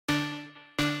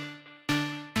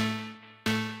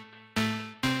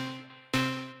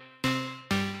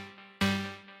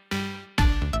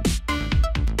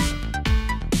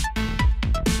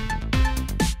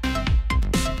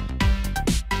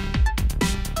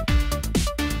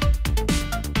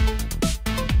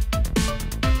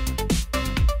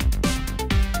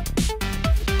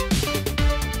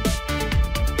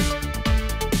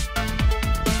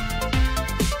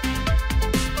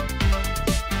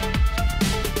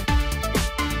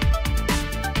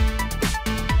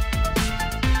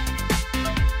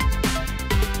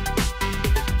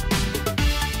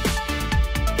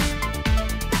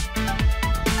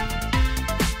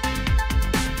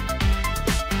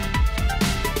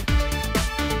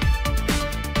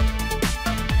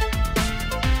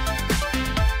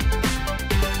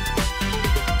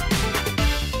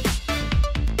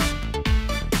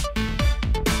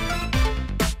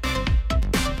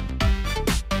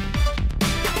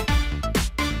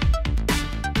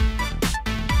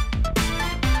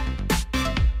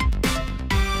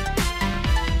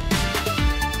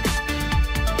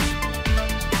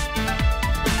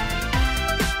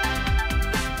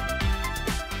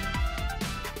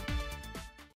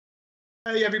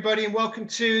Hey everybody, and welcome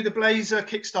to the BLAZER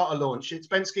Kickstarter launch. It's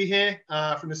Bensky here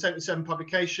from the 77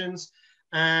 Publications,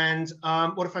 and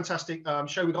what a fantastic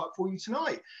show we got for you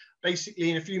tonight. Basically,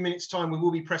 in a few minutes' time, we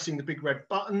will be pressing the big red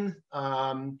button.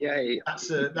 Yay! That's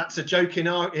a joke in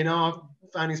our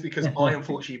fans because I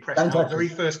unfortunately pressed our very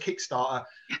first Kickstarter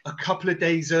a couple of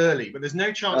days early, but there's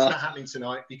no chance of that happening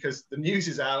tonight because the news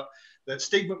is out that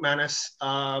Steve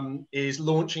MacManus is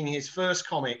launching his first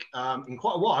comic in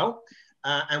quite a while.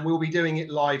 And we'll be doing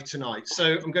it live tonight.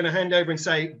 So I'm going to hand over and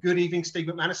say good evening, Steve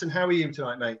MacManus, and how are you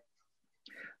tonight, mate?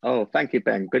 Oh, thank you,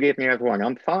 Ben. Good evening, everyone.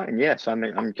 I'm fine. Yes,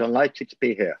 I'm delighted to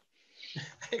be here.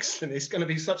 Excellent. It's going to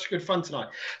be such good fun tonight.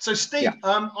 So, Steve,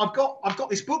 yeah. I've got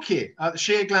this book here, the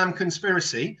SheerGlam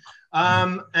Conspiracy,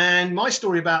 and my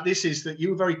story about this is that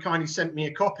you very kindly sent me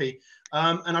a copy.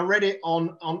 And I read it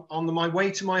on my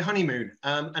way to my honeymoon.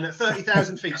 And at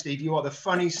 30,000 feet, Steve, you are the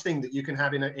funniest thing that you can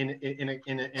have in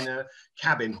a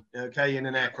cabin, okay, in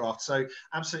an aircraft. So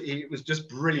absolutely, it was just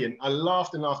brilliant. I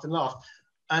laughed and laughed and laughed.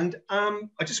 And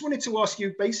I just wanted to ask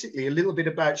you basically a little bit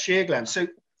about SheerGlam. So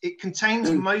it contains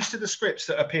most of the scripts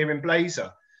that appear in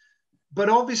BLAZER, but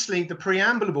obviously the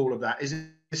preamble of all of that is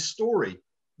a story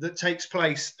that takes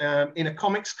place in a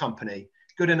comics company,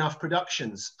 Good Enough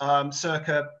Productions,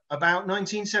 circa about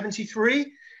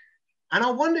 1973. And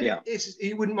I wondered, if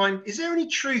you wouldn't mind, is there any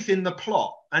truth in the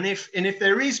plot? And if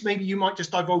there is, maybe you might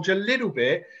just divulge a little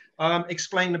bit,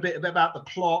 explain a bit about the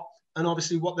plot, and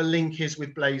obviously what the link is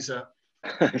with BLAZER.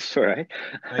 Sorry.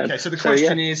 Okay, so the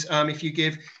question is, if you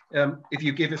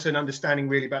give us an understanding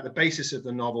really about the basis of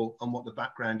the novel and what the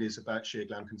background is about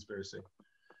SheerGlam Conspiracy.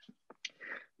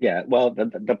 Yeah, well,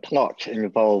 the plot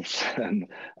involves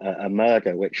a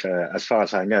murder, which, as far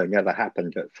as I know, never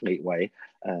happened at Fleetway.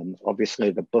 Obviously,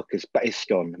 the book is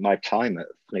based on my time at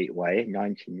Fleetway,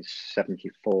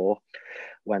 1974,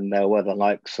 when there were the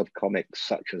likes of comics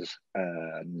such as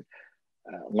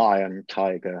Lion,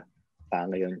 Tiger,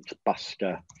 Valiant,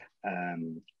 Buster,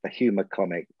 the humor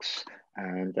comics,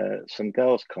 and some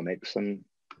girls' comics. And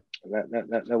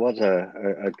there was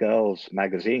a girls'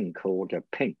 magazine called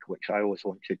Pink, which I always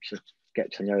wanted to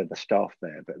get to know the staff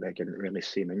there, but they didn't really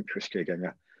seem interested in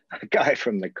a guy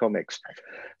from the comics.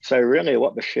 So really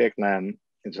what the SheerGlam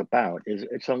is about is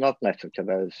it's a love letter to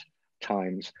those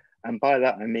times. And by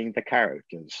that, I mean the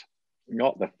characters,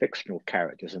 not the fictional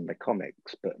characters in the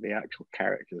comics, but the actual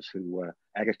characters who were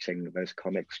editing those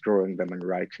comics, drawing them and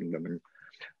writing them.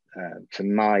 And to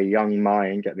my young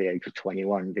mind at the age of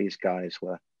 21, these guys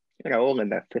were, you know, all in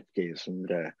their 50s. And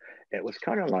it was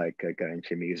kind of like going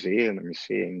to a museum and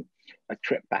seeing a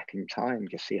trip back in time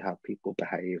to see how people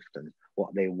behaved and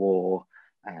what they wore.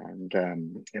 And I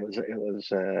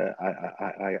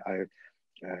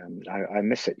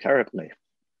miss it terribly.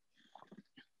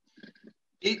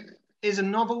 It is a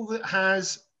novel that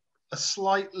has a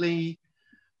slightly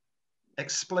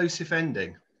explosive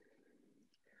ending.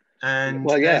 And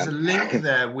there's a link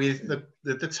there with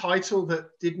the title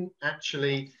that didn't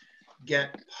actually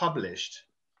get published.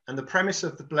 And the premise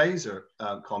of the BLAZER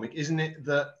comic, isn't it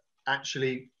that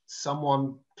actually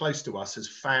someone close to us has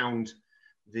found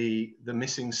the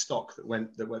missing stock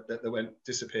that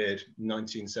disappeared in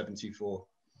 1974?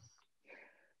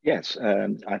 Yes, I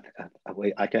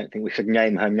don't think we should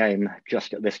name her name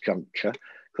just at this juncture,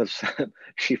 because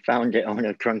she found it on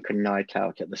a drunken night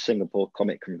out at the Singapore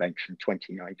Comic Convention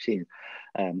 2019.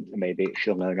 Maybe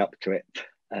she'll own up to it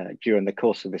during the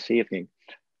course of this evening.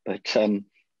 But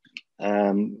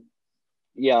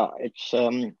yeah, it's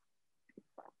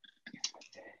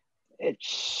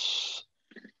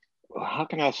how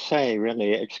can I say,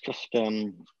 really, it's just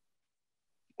it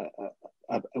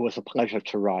was a pleasure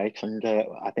to write, and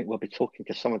I think we'll be talking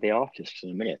to some of the artists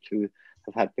in a minute who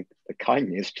have had the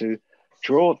kindness to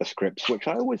draw the scripts, which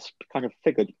I always kind of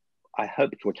figured I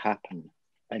hoped would happen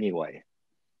anyway.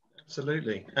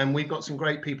 Absolutely, and we've got some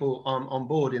great people on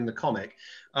board in the comic.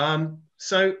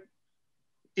 So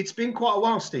it's been quite a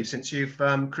while, Steve, since you've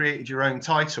created your own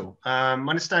title. My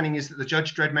understanding is that the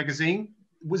Dredd magazine,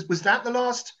 was that the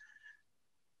last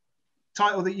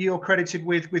title that you're credited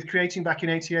with creating back in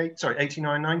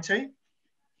 89, 90?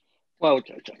 Well,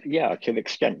 yeah, to the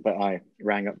extent that I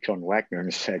rang up John Wagner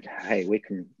and said, hey,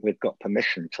 we've got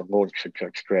permission to launch a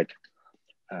Judge Dredd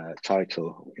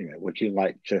title. You know, would you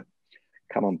like to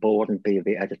come on board and be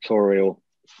the editorial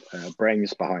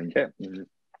brains behind it? And,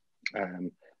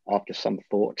 after some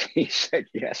thought, he said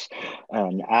yes.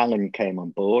 And Alan came on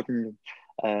board, and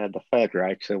the third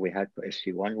writer we had for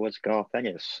issue 1 was Garth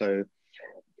Ennis. So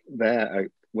there,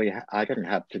 I didn't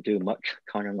have to do much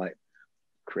kind of like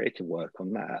creative work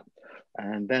on that.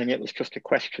 And then it was just a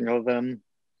question of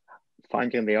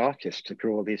finding the artist to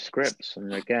draw these scripts.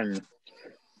 And again,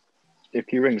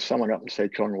 if you ring someone up and say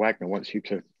John Wagner wants you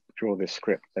to draw this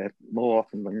script, they're more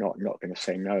often than not going to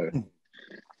say no.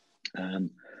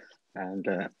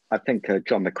 I think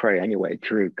John McCrae anyway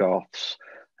drew Garth's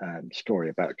story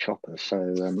about Chopper. So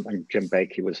and Jim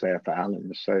Bakey was there for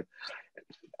Alan. So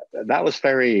that was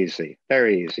very easy,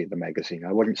 the magazine.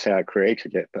 I wouldn't say I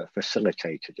created it, but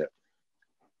facilitated it.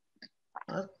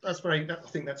 I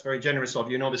think that's very generous of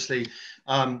you. And obviously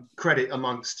credit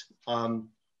amongst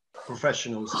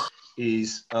professionals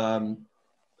is a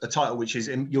title which is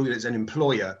you're as an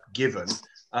employer given.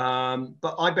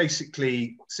 But I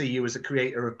basically see you as a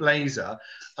creator of BLAZER.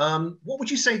 What would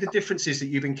you say the differences that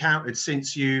you've encountered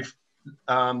since you've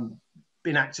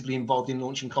been actively involved in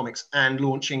launching comics and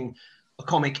launching a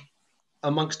comic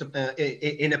amongst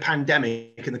in a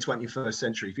pandemic in the 21st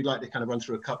century? If you'd like to kind of run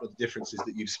through a couple of the differences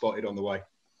that you've spotted on the way.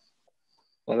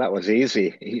 Well, that was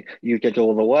easy. You did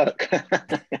all the work.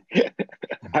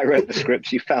 I wrote the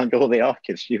scripts. You found all the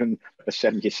artists. You and the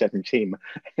 77 team.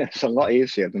 It's a lot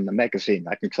easier than the magazine,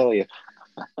 I can tell you.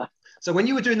 So when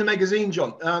you were doing the magazine,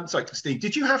 John, sorry, Steve,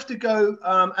 did you have to go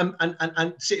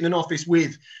and sit in an office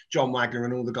with John Wagner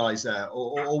and all the guys there,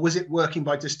 or was it working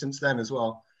by distance then as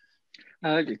well?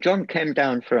 John came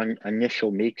down for an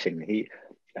initial meeting. He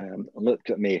looked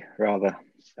at me rather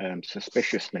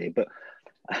suspiciously, but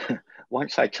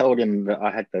once I told him that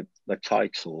I had the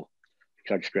title,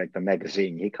 Judge Dredd, the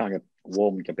magazine, he kind of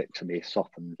warmed a bit to me,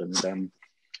 softened, and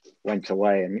went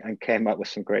away and came up with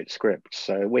some great scripts.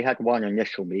 So we had one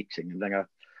initial meeting, and then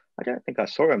I don't think I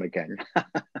saw him again.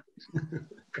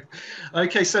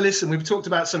 Okay, so listen, we've talked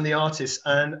about some of the artists,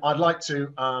 and I'd like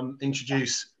to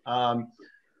introduce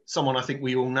someone I think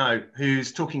we all know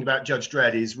who's talking about Judge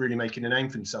Dredd, is really making a name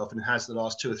for himself and has the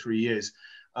last 2 or 3 years.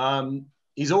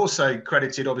 He's also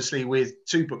credited, obviously, with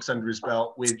 2 books under his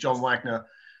belt with John Wagner,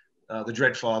 the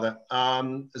Dredd Father,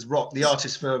 as Rock, the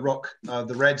artist for Rock,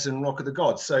 the Reds and Rock of the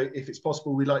Gods. So if it's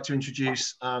possible, we'd like to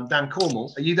introduce Dan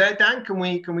Cornwall. Are you there, Dan? Can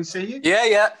we see you?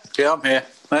 Yeah, I'm here.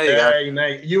 There you go. Hey,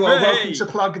 mate, you are welcome to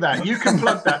plug that. You can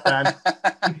plug that, Dan.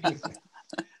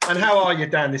 And how are you,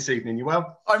 Dan, this evening? You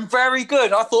well? I'm very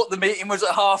good. I thought the meeting was at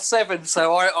 7:30,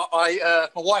 so my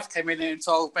wife came in and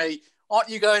told me, "Aren't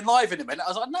you going live in a minute?" I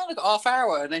was like, "No, I've got half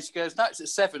hour." And then she goes, "No, it's at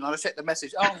 7:00. And I checked the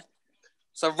message. Oh,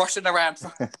 so rushing around,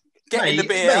 getting the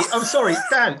beer. Mate, I'm sorry,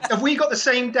 Dan. Have we got the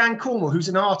same Dan Cornwall, who's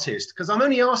an artist? Because I'm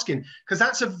only asking because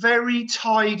that's a very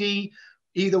tidy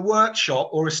either workshop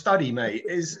or a study, mate.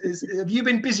 Have you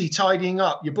been busy tidying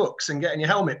up your books and getting your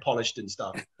helmet polished and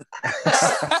stuff?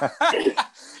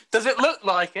 Does it look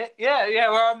like it? Yeah.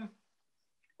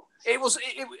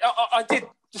 I did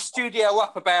the studio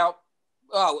up about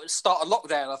start of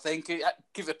lockdown, I think.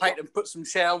 Give the paint and put some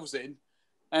shelves in,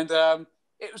 and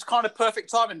it was kind of perfect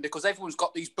timing because everyone's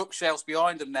got these bookshelves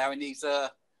behind them now in these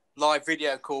live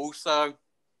video calls. So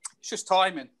it's just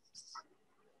timing.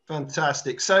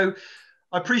 Fantastic. So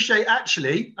I appreciate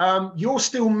actually you're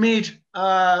still mid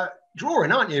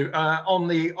drawing, aren't you, on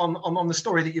the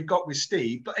story that you've got with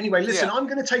Steve? But anyway, listen, I'm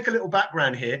going to take a little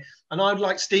background here, and I'd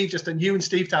like Steve you and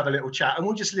Steve to have a little chat, and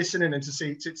we'll just listen in and to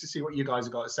see what you guys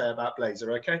have got to say about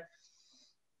BLAZER. Okay,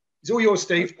 it's all yours,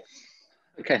 Steve.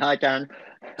 Okay, hi Dan.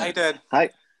 Hey Dan. Hi,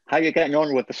 how are you getting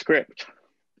on with the script?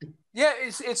 Yeah,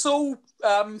 it's all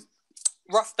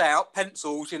roughed out,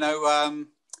 pencils,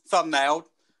 thumbnailed.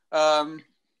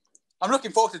 I'm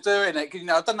looking forward to doing it.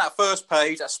 I've done that first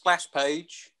page, that splash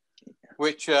page,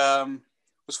 which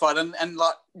was fun, and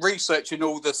like researching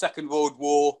all the Second World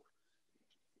War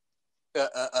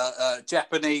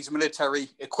Japanese military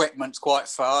equipment's quite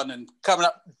fun, and coming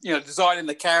up, designing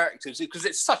the characters because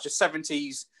it's such a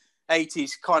 70s,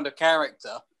 80s kind of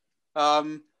character,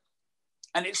 and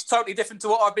it's totally different to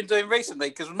what I've been doing recently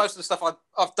because most of the stuff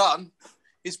I've done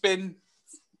has been,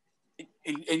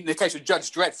 in the case of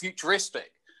Judge Dredd,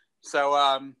 futuristic. So,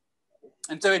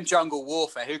 and doing jungle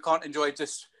warfare, who can't enjoy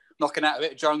just knocking out a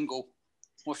bit of jungle?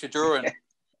 What's your drawing?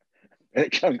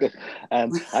 Jungle.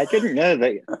 I didn't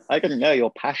know your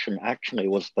passion actually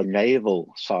was the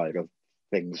naval side of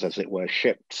things, as it were,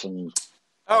 ships and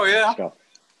stuff.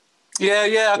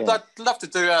 Yeah. I'd love to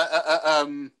do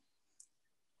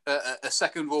a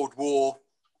Second World War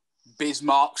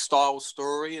Bismarck style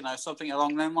story, something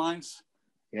along those lines.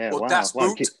 Yeah, or wow. Das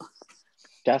Boot.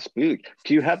 Das Boot.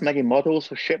 Do you have many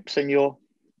models of ships in your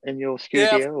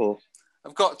studio? Yeah, or?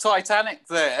 I've got Titanic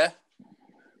there,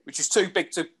 which is too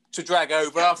big to drag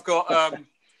over. I've got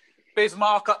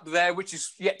Bismarck up there, which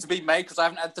is yet to be made because I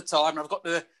haven't had the time. I've got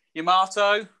the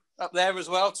Yamato up there as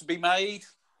well to be made.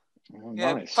 Oh,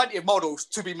 yeah, nice. Plenty of models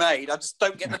to be made. I just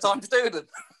don't get the time to do them.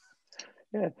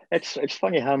 Yeah, it's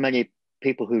funny how many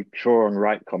people who draw and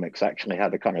write comics actually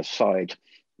have a kind of side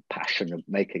passion of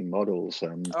making models.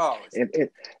 Oh,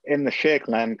 in the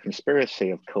SheerGlam conspiracy,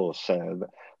 of course,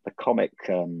 the comic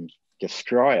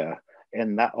Destroyer,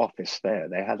 in that office there,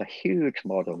 they had a huge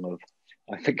model of,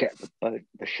 I forget the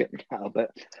ship now,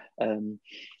 but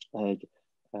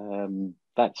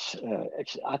that's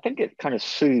I think it kind of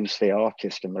soothes the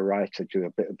artist and the writer, do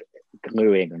a bit of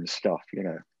gluing and stuff, you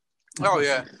know. Oh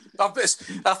yeah,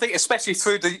 I think especially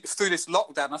through this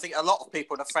lockdown, I think a lot of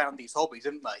people have found these hobbies,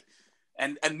 haven't they?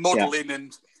 And modelling, yeah.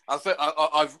 And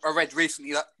I read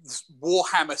recently that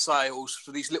Warhammer sales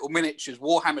for these little miniatures,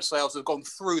 Warhammer sales have gone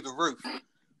through the roof,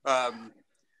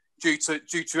 due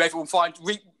to everyone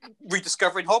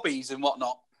rediscovering hobbies and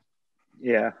whatnot.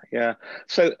 Yeah.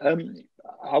 So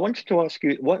I wanted to ask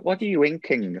you, what are you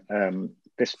inking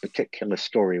this particular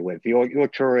story with? You're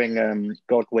drawing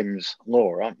Godwin's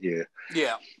Law, aren't you?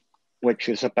 Yeah. Which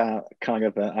is about kind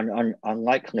of an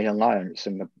unlikely alliance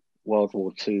in the World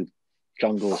War II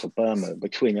jungles of Burma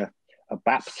between a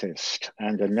Baptist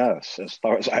and a nurse, as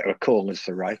far as I recall, as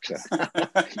the writer.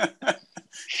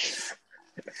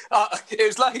 It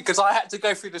was lucky because I had to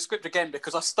go through the script again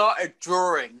because I started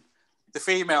drawing the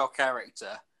female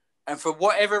character, and for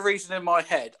whatever reason in my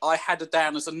head, I had her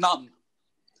down as a nun.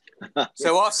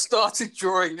 So I started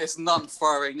drawing this nun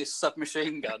firing this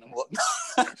submachine gun and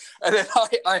whatnot. And then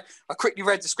I quickly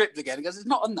read the script again and goes, it's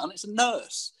not a nun, it's a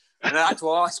nurse. And I had to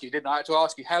ask you, didn't I? I had to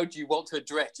ask you, how do you want her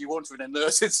dressed? Do you want her in a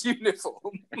nurse's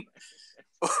uniform?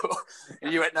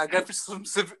 And you went, no, go for some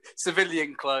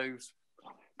civilian clothes.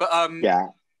 But yeah,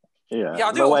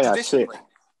 I do it all traditionally.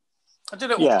 I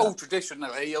did it all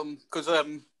traditionally because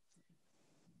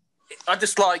I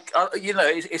just like, you know,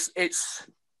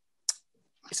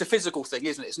 it's a physical thing,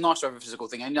 isn't it? It's nice to have a physical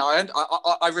thing. And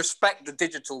I respect the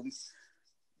digital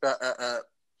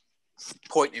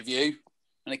point of view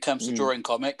when it comes to drawing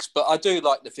comics, but I do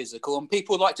like the physical, and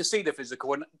people like to see the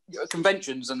physical and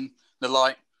conventions and the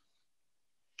like.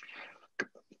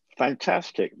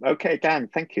 Fantastic. Okay, Dan,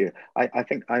 thank you. I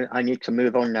think I need to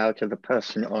move on now to the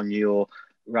person on your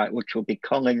right, which will be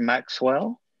Colin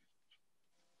Maxwell.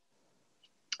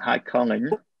 Hi, Colin.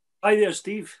 Hi there,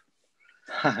 Steve.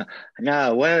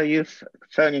 Now, where are you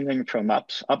phoning in from?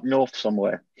 Up north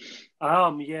somewhere?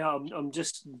 Yeah, I'm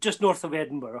just north of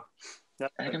Edinburgh.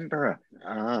 Edinburgh.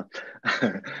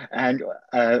 And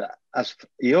as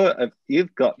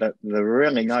you've got the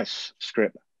really nice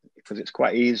script because it's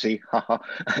quite easy.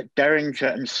 Derringer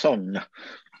and Son.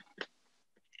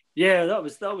 Yeah, that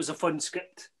was a fun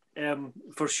script,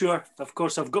 for sure. Of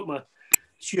course, I've got my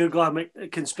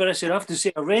SheerGlam conspiracy. I have to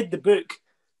say, I read the book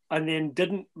and then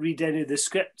didn't read any of the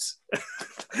scripts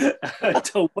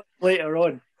until later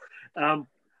on.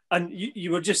 And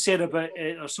you were just saying about,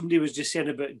 or somebody was just saying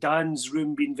about Dan's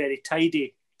room being very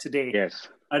tidy today. Yes.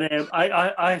 And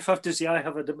I have to say, I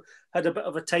have had a bit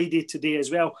of a tidy today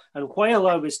as well. And while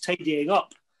I was tidying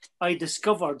up, I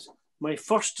discovered my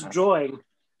first drawing,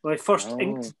 my first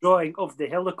inked drawing of the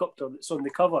helicopter that's on the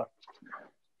cover.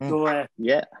 So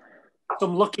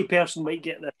some lucky person might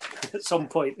get that at some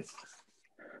point.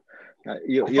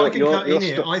 If I can cut in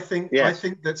here, I think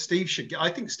that Steve should get. I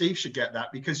think Steve should get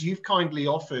that because you've kindly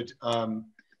offered,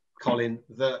 Colin,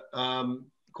 that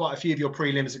quite a few of your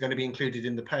prelims are going to be included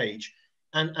in the page,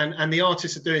 and the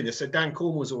artists are doing this. So Dan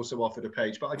Cornwall's also offered a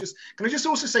page. But can I just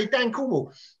also say, Dan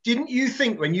Cornwall, didn't you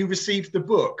think when you received the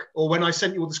book or when I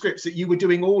sent you all the scripts that you were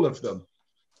doing all of them?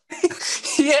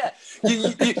 Yeah,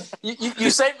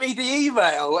 you sent me the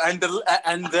email and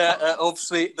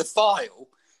obviously the file,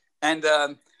 and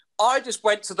I just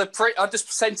went to the print. I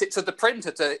just sent it to the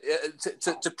printer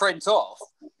to print off,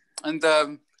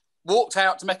 and walked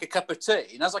out to make a cup of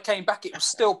tea. And as I came back, it was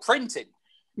still printing.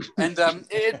 And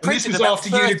it printed. And this was after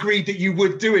you'd agreed that you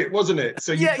would do it, wasn't it?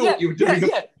 So you thought you were doing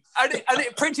it. And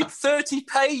it printed 30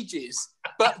 pages,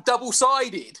 but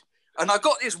double-sided. And I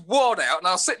got this wad out, and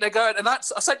I was sitting there going, and I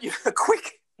sent you a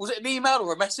quick, was it an email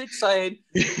or a message saying,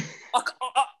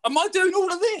 am I doing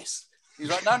all of this? He's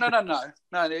like,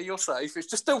 no, you're safe. It's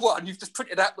just the one. You've just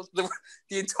printed out the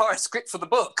entire script for the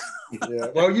book. Yeah,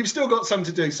 well, you've still got some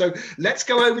to do. So let's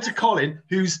go over to Colin,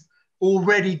 who's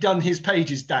already done his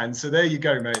pages, Dan. So there you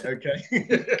go, mate. Okay.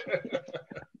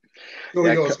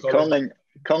 Yours,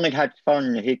 Colin had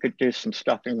fun. He could do some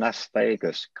stuff in Las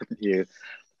Vegas, couldn't you?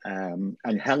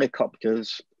 And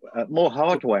helicopters, more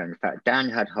hardware, in fact. Dan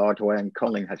had hardware and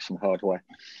Colin had some hardware.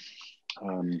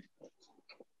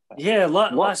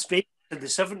 Las Vegas in the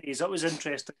 70s, that was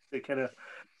interesting to kind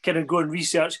of go and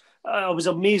research. I was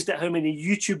amazed at how many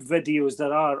YouTube videos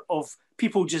there are of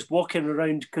people just walking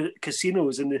around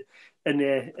casinos in the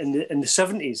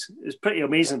 70s. It's pretty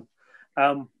amazing.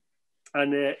 And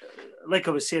like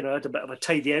I was saying, I had a bit of a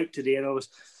tidy out today, and I was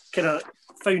kind of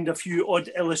found a few odd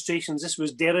illustrations. This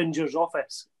was Derringer's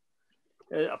office.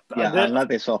 I love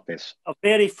this office. A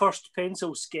very first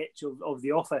pencil sketch of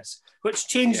the office, which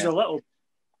changed a little.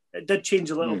 It did change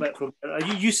a little bit from there.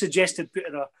 You suggested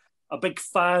putting a big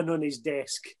fan on his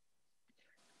desk.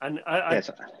 And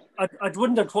I'd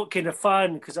wondered what kind of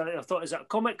fan, because I thought, is that a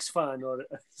comics fan or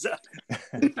is that...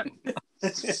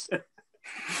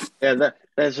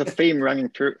 There's a theme running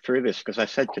through this, because I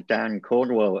said to Dan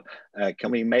Cornwell,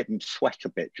 can we make them sweat a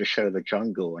bit to show the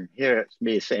jungle? And here it's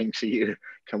me saying to you,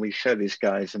 can we show these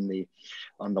guys on the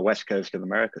west coast of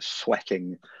America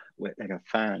sweating with a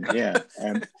fan? Yeah.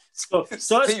 So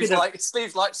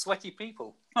Steve's like sweaty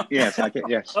people. Yes, I get,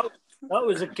 yes. That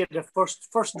was a kind of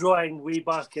first drawing way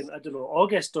back in, I don't know,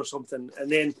 August or something,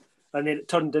 and then it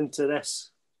turned into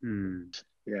this.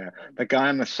 Yeah, the guy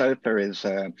on the sofa is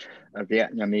a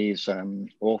Vietnamese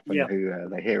orphan who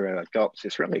the hero adopts.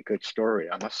 It's really a good story,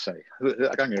 I must say.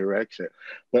 I don't know who wrote it,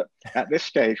 but at this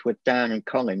stage with Dan and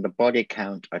Colin, the body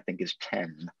count I think is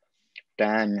 10.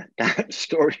 Dan's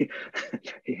story,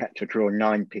 he had to draw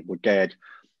 9 people dead.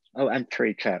 Oh, and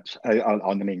 3 chaps.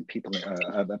 People,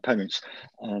 opponents.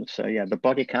 So yeah, the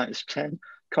body count is 10.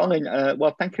 Colin,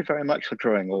 well, thank you very much for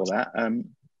drawing all that.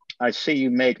 I see you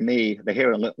made the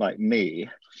hero look like me.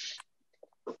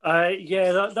 I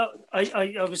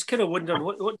was kind of wondering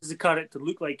what does the character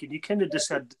look like, and you kind of just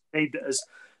had described it as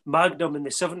Magnum in the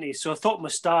 70s. So I thought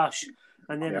moustache,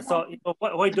 and then I thought,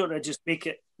 why don't I just make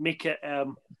it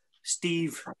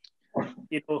Steve,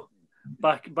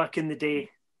 back in the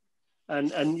day.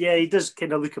 And yeah, he does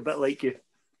kind of look a bit like you.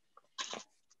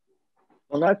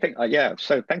 Well, I think,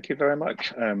 so thank you very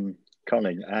much,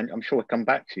 Colin. And I'm sure we'll come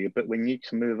back to you, but we need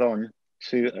to move on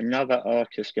to another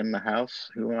artist in the house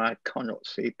who I cannot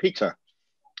see, Peter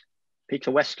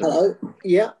Weston. Hello,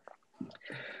 yeah.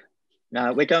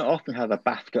 Now, we don't often have a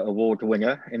BAFTA award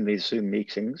winner in these Zoom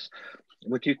meetings.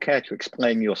 Would you care to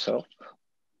explain yourself?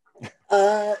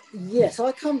 Yes,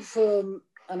 I come from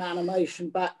an animation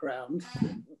background.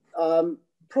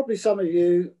 Probably some of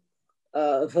you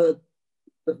have heard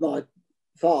of my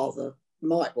father,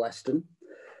 Mike Weston,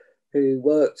 who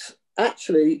worked,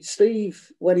 actually,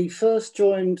 Steve, when he first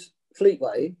joined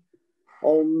Fleetway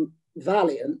on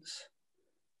Valiant,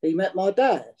 he met my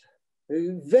dad,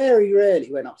 who very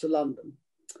rarely went up to London,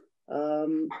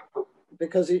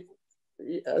 because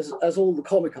as all the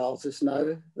comic artists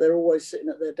know, they're always sitting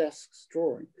at their desks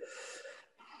drawing.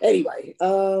 Anyway,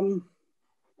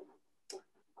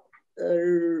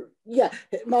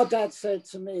 my dad said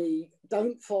to me,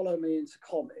 don't follow me into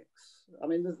comics. I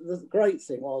mean, the great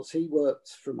thing was he worked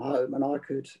from home, and I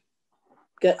could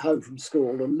get home from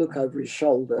school and look over his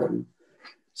shoulder and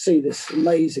see this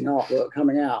amazing artwork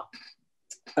coming out.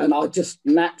 And I just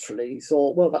naturally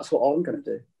thought, well, that's what I'm going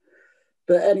to do.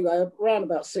 But anyway, around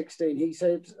about 16, he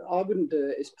said, I wouldn't do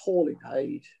it. It's poorly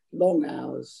paid, long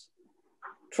hours.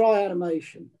 Try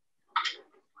animation.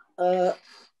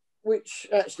 Which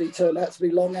actually turned out to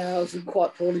be long hours and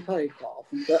quite poorly paid quite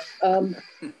often. But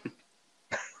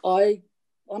I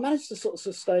managed to sort of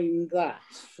sustain that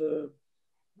for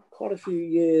quite a few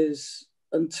years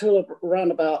until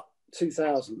around about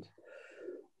 2000,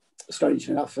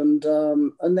 strangely enough. And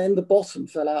then the bottom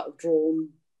fell out of drawn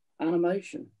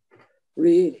animation,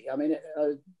 really. I mean,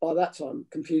 by that time,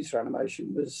 computer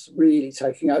animation was really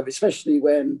taking over, especially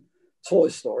when Toy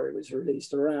Story was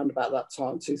released around about that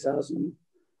time,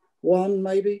 2001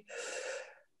 maybe.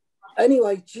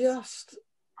 Anyway, just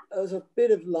as a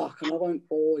bit of luck, and I won't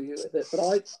bore you with it,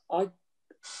 but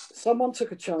someone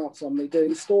took a chance on me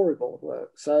doing storyboard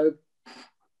work. So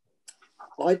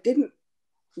I didn't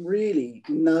really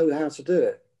know how to do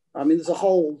it. I mean, there's a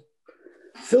whole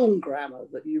film grammar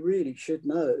that you really should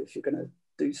know if you're going to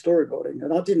do storyboarding,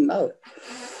 and I didn't know it.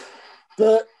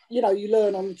 But, you know, you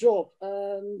learn on the job,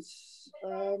 and,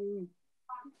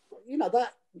 you know,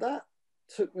 that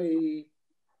took me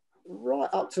right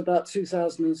up to about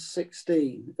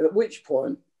 2016, at which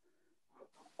point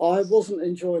I wasn't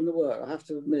enjoying the work, I have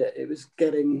to admit. It was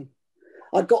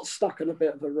I got stuck in a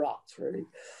bit of a rut, really.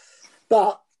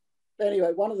 But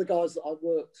anyway, one of the guys that I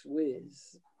worked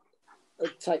with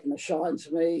had taken a shine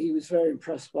to me. He was very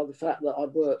impressed by the fact that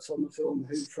I'd worked on the film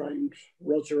Who Framed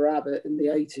Roger Rabbit in the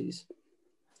 80s.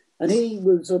 And he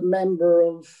was a member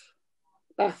of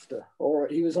BAFTA, or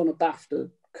he was on a BAFTA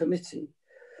committee.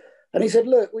 And he said,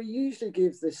 look, we usually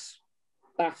give this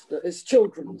BAFTA, it's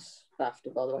children's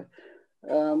BAFTA, by the way.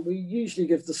 We usually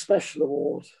give the special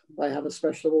award. They have a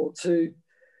special award to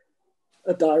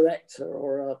a director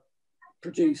or a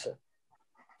producer.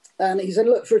 And he said,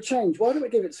 look, for a change, why don't we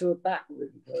give it to a backroom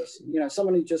person? You know,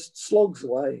 someone who just slogs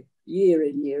away year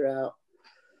in, year out.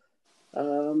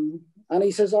 And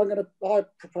he says, I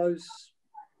propose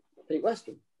Pete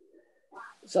Weston.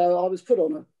 So I was put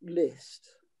on a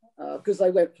list because they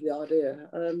went for the idea,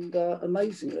 and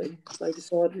amazingly, they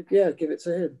decided, yeah, give it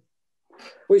to him,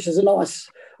 which is a nice,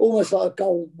 almost like a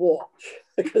gold watch,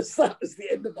 because that was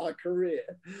the end of my career.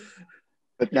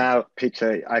 But now,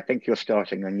 Peter, I think you're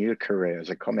starting a new career as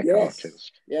a comic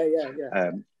artist. Yeah.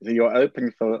 You're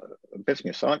open for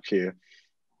business, aren't you?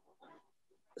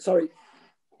 Sorry?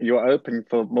 You're open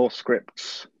for more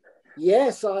scripts.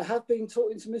 Yes, I have been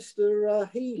talking to Mr.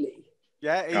 Healy.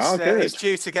 Yeah, he's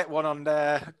due to get one on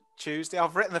Tuesday.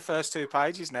 I've written the first 2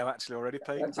 pages now, actually, already,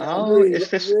 Pete. I'm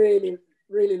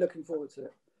really looking forward to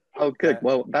it. Oh, good. Yeah.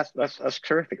 Well, that's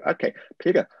terrific. Okay,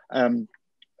 Peter,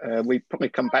 we probably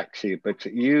come back to you, but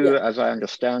you, as I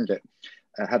understand it,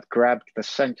 have grabbed the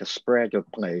center spread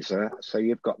of BLAZER, so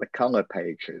you've got the color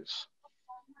pages.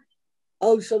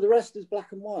 Oh, so the rest is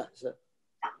black and white, is it?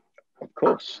 Of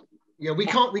course. Yeah, we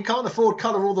can't afford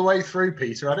color all the way through,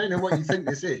 Peter. I don't know what you think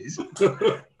this is.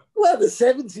 Well, the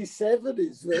 77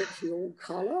 is virtually all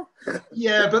color.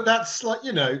 Yeah, but that's like,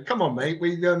 come on, mate.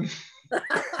 We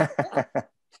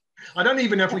I don't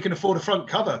even know if we can afford a front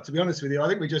cover, to be honest with you. I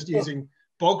think we're just using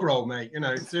bog roll, mate.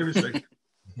 Seriously.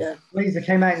 Yeah. BLAZER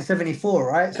came out in 74,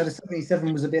 right? So the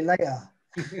 77 was a bit later.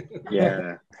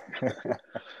 Yeah.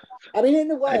 I mean, in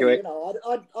a way, anyway.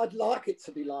 I'd like it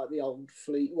to be like the old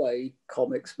Fleetway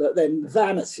comics, but then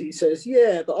Vanity says,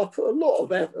 yeah, but I put a lot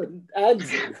of effort, and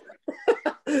Andrew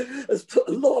has put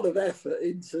a lot of effort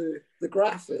into the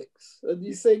graphics. And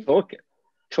you think,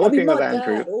 talking my of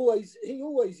Andrew, dad always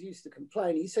used to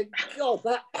complain. He said, God,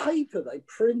 that paper they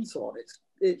print on,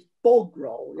 it's bog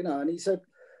roll, and he said,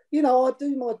 I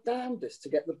do my damnedest to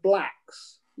get the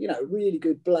blacks, really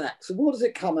good blacks. And what does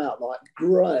it come out like?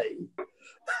 Grey.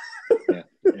 Yeah.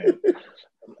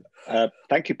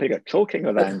 Thank you, Peter. Talking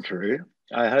of Andrew,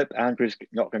 I hope Andrew's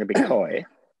not going to be coy.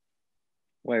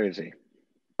 Where is he?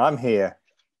 I'm here.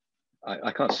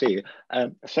 I can't see you.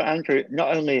 So Andrew,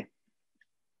 not only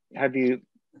have you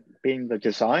been the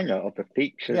designer of the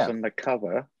features and the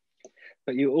cover,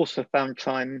 but you also found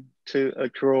time to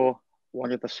draw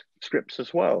one of the scripts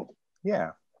as well.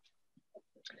 Yeah.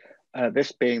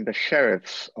 This being the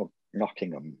Sheriffs of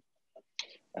Nottingham.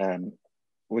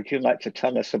 Would you like to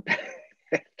tell us a bit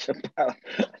about?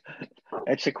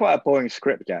 It's quite a boring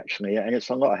script, actually, and it's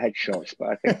a lot of headshots. But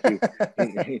I think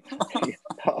you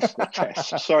passed the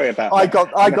test. Sorry about that.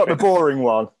 I got the boring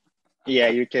one. Yeah,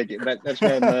 you did. But there's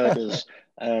no murders.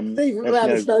 Steve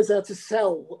MacManus knows how to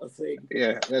sell a thing.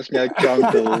 Yeah, there's no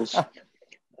jungles.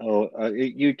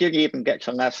 You didn't even get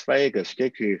to Las Vegas,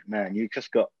 did you, man? You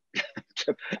just got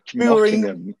to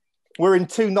Nottingham. We're in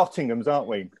 2 Nottinghams, aren't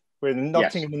we? We're in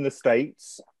Nottingham in the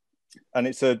States, and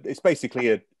it's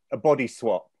basically a body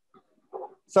swap.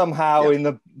 Somehow,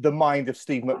 in the mind of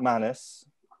Steve MacManus,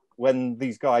 when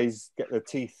these guys get their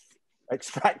teeth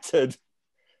extracted,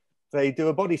 they do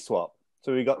a body swap.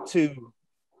 So we got 2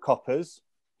 coppers,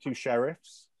 2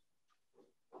 sheriffs.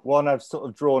 One I've sort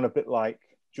of drawn a bit like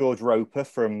George Roper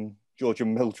from George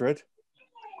and Mildred.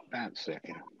 That's it.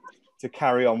 Yeah. To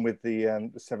carry on with the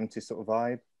 70s sort of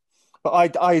vibe.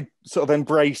 But I sort of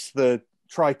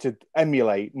try to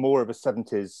emulate more of a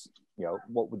 70s,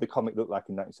 what would the comic look like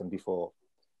in 1974,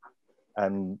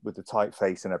 and with the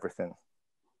typeface and everything.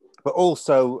 But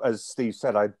also, as Steve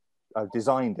said, I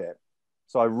designed it.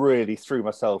 So I really threw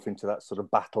myself into that sort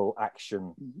of battle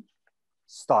action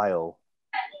style.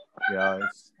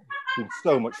 It's been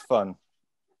so much fun.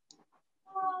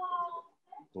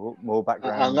 More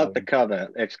background. I love the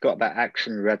cover. It's got that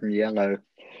action red and yellow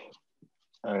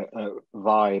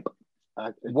vibe.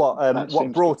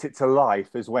 What brought it to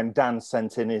life is when Dan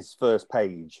sent in his first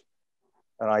page,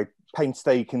 and I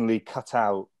painstakingly cut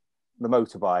out the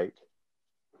motorbike,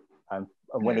 and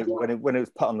when it was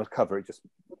put on the cover, it just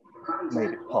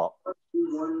made it pop.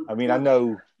 I mean, I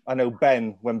know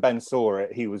Ben, when Ben saw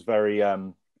it, he was very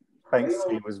pleased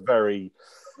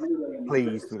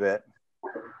with it.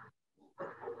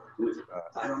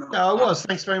 I was.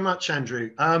 Thanks very much, Andrew.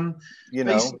 One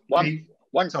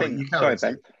thing. Sorry,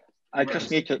 Ben. I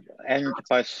just need to end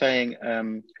by saying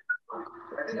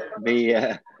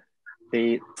the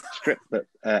strip that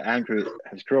Andrew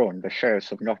has drawn, The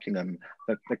Sheriffs of Nottingham,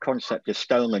 the concept is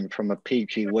stolen from a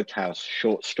P.G. Wodehouse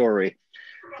short story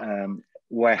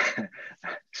where,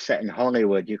 set in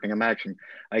Hollywood, you can imagine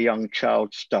a young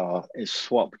child star is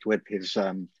swapped with his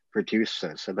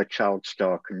producer, so the child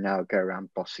star can now go around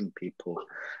bossing people,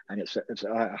 and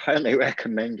I highly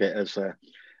recommend it as a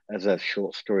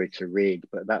short story to read.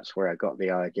 But that's where I got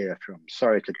the idea from.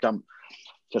 Sorry to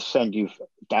send you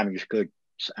damaged goods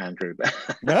notes, Andrew.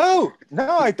 No,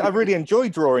 I really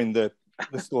enjoyed drawing the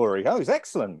story. Oh, it's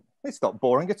excellent. It's not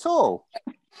boring at all.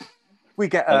 We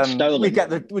get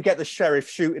the sheriff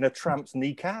shooting a tramp's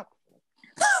kneecap.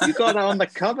 You got that on the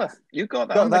cover. You got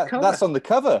that on the cover. That's on the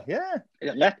cover. Yeah.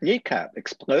 Left kneecap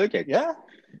exploded. Yeah.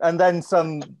 And then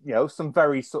some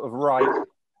very sort of right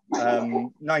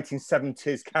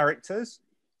 1970s characters.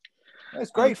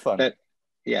 It's great fun.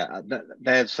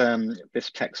 There's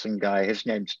this Texan guy. His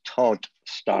name's Todd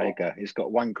Steiger. He's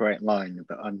got one great line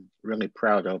that I'm really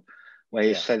proud of, where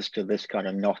he says to this kind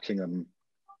of Nottingham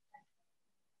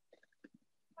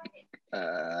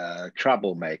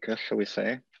troublemaker, shall we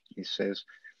say? He says,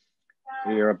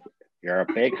 "You're a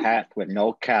big hat with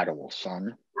no cattle,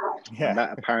 son." Yeah. And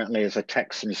that apparently is a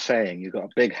Texan saying. You got a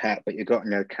big hat, but you got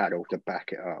no cattle to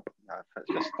back it up. That's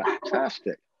just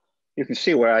fantastic. You can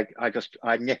see where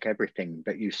I nick everything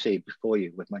that you see before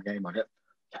you with my name on it.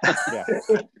 Yeah.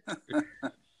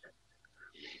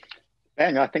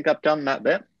 Ben, I think I've done that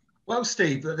bit. Well,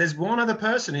 Steve, there's one other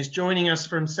person who's joining us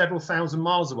from several thousand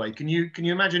miles away. Can you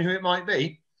imagine who it might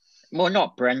be? Well,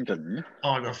 not Brendan.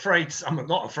 I'm afraid. I'm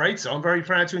not afraid. So I'm very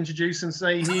proud to introduce and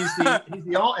say he's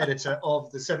the art editor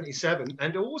of the 77,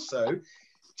 and also,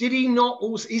 is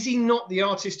he not the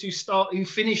artist who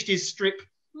finished his strip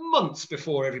months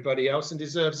before everybody else and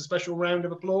deserves a special round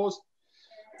of applause?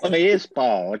 Well, he is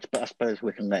barred, but I suppose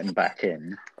we can let him back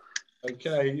in.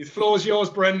 Okay, the floor's yours,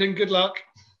 Brendan. Good luck.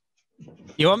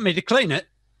 You want me to clean it?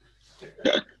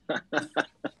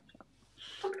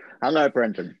 Hello,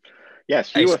 Brendan.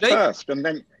 Yes, you were first, and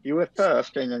then you were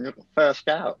first in and first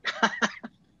out.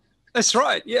 That's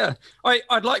right. Yeah,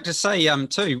 I'd like to say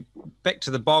too, back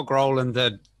to the bog roll and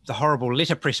the horrible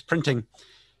letterpress printing,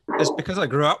 is because I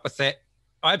grew up with that.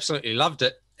 I absolutely loved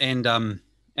it, and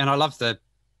I love the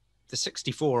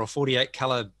 64 or 48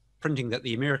 color printing that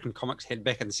the American comics had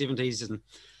back in the 70s,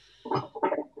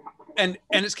 and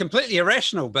it's completely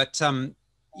irrational, but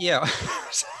yeah,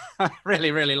 I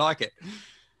really, really like it.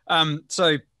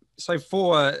 So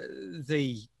for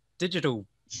the digital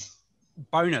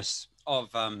bonus of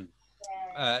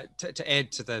to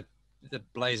add to the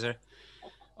BLAZER,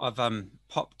 I've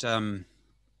popped the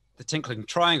tinkling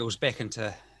triangles back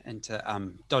into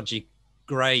dodgy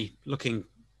grey looking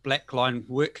black line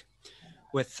work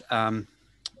with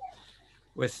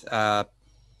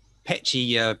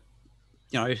patchy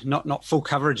not full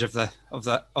coverage of the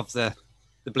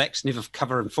blacks never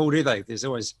cover in full, do they? There's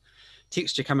always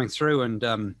texture coming through, and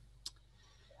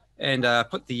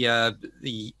put the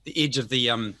edge of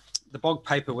the bog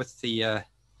paper with the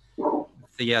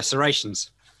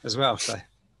serrations as well. So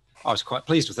I was quite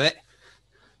pleased with that.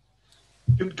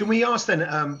 Can we ask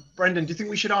then, Brendan? Do you think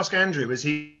we should ask Andrew, as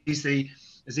he's the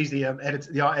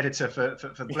art editor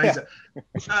for BLAZER?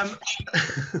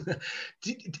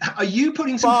 Are you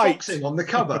putting some foxing on the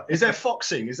cover? Is there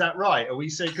foxing? Is that right? Are we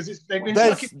saying, because they've been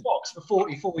stuck in fox for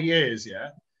 44 years? Yeah.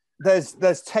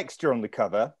 There's texture on the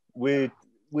cover. We're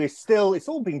still, it's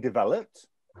all being developed.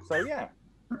 So yeah,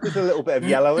 there's a little bit of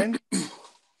yellow in.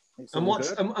 And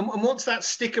what's that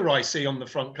sticker I see on the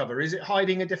front cover? Is it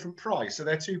hiding a different price? Are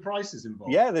there two prices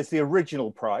involved? Yeah, there's the original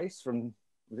price from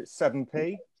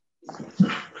 7p,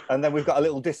 and then we've got a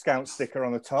little discount sticker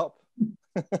on the top.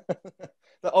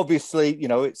 That obviously,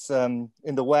 it's in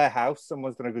the warehouse.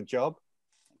 Someone's done a good job.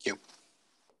 Thank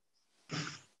you.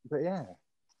 But yeah.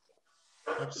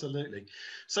 Absolutely.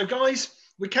 So guys,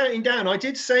 we're counting down. I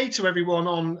did say to everyone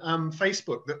on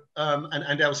Facebook that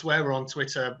and elsewhere, we're on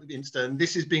Twitter, Insta, and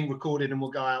this is being recorded and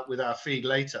will go out with our feed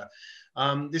later.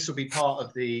 This will be part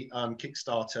of the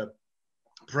Kickstarter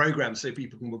program, so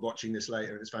people can be watching this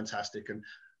later, and it's fantastic. And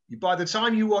by the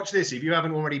time you watch this, if you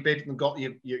haven't already bid and got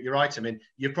your item in,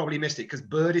 you've probably missed it, because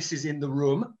Burdis is in the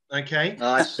room. Okay.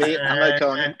 I see. Hello,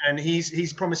 Tony. And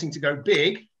he's promising to go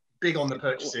big on the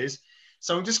purchases.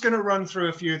 So I'm just going to run through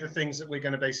a few of the things that we're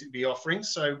going to basically be offering.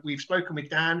 So we've spoken with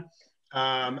Dan,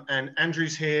 and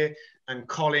Andrew's here, and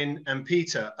Colin and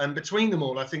Peter. And between them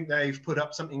all, I think they've put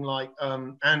up something like,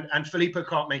 and Filippo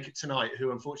can't make it tonight,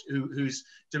 who's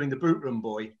doing the Boot Room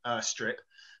Boy strip.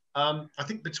 I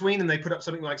think between them, they put up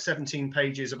something like 17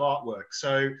 pages of artwork.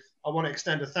 So I want to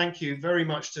extend a thank you very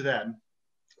much to them.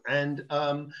 And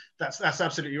that's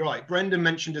absolutely right. Brendan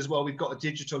mentioned as well, we've got a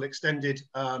digital extended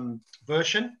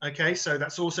version. Okay, so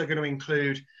that's also going to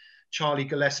include Charlie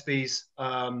Gillespie's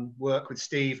work with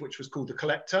Steve, which was called The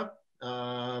Collector.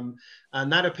 And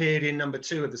that appeared in number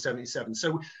 2 of the 77.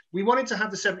 So we wanted to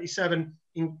have the 77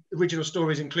 original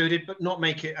stories included, but not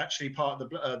make it actually part of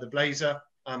the BLAZER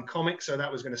comic. So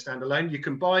that was going to stand alone. You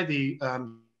can buy the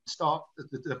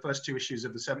first 2 issues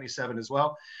of the 77 as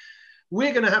well.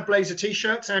 We're going to have Blazer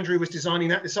t-shirts. Andrew was designing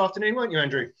that this afternoon, weren't you,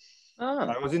 Andrew?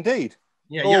 Ah. I was indeed.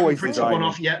 Yeah, you haven't printed designing. one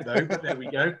off yet, though, but there we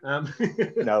go.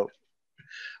 No.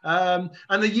 And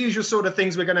the usual sort of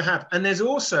things we're going to have. And there's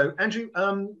also, Andrew,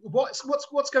 what's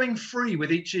going free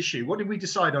with each issue? What did we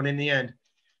decide on in the end?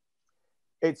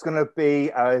 It's going to be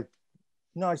a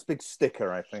nice big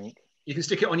sticker, I think. You can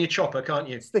stick it on your chopper, can't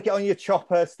you? Stick it on your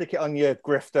chopper, stick it on your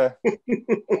grifter, stick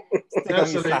it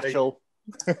on your satchel.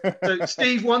 So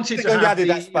Steve wanted to have the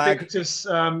ubiquitous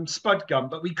spud gun,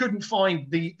 but we couldn't find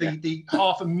the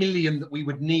 500,000 that we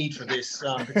would need for this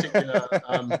particular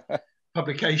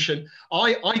publication.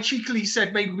 I cheekily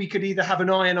said maybe we could either have an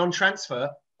iron-on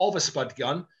transfer of a spud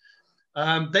gun.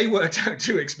 They worked out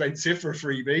too expensive for a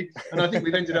freebie, and I think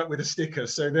we've ended up with a sticker.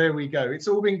 So there we go. It's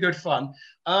all been good fun.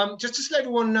 Just to let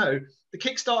everyone know, the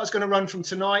Kickstarter is going to run from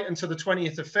tonight until the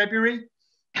 20th of February.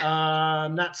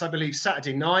 That's, I believe,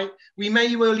 Saturday night. We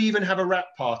may well even have a wrap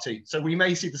party. So we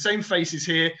may see the same faces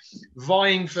here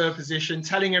vying for position,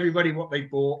 telling everybody what they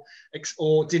bought,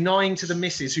 or denying to the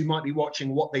missus who might be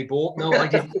watching what they bought. No, I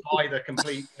didn't buy the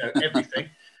complete, everything.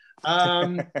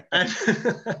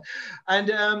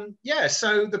 Yeah,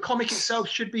 so the comic itself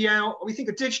should be out. We think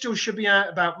a digital should be out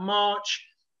about March,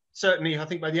 certainly I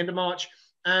think by the end of March.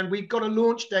 And we've got a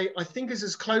launch date, I think is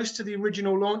as close to the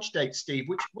original launch date, Steve,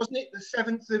 which wasn't it the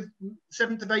 7th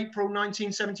of April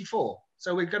 1974.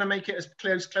 So we're going to make it as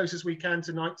close as we can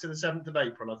tonight to the 7th of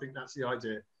April. I think that's the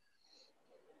idea.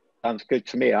 Sounds good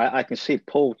to me. I can see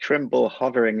Paul Trimble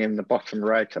hovering in the bottom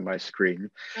right of my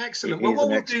screen. Excellent. Well, what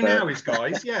we'll do now is,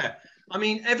 guys, I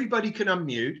mean, everybody can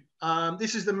unmute.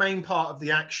 This is the main part of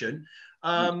the action.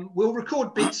 We'll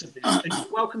record bits of this, and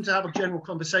you're welcome to have a general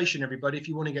conversation, everybody, if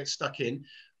you want to get stuck in.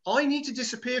 I need to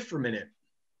disappear for a minute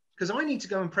because I need to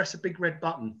go and press a big red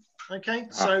button. Okay,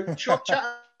 so chat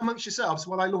amongst yourselves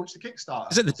while I launch the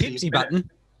Kickstarter. Is it the Pepsi button?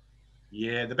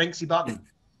 Yeah, the Banksy button.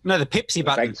 No, the Pepsi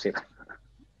button.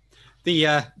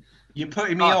 The you're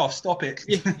putting me off. Stop it.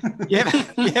 You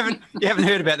haven't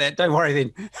heard about that. Don't worry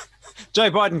then.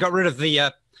 Joe Biden got rid of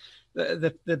the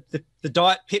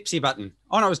Diet Pepsi button.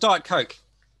 Oh no, it was Diet Coke.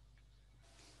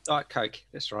 Diet Coke.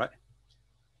 That's right.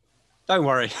 Don't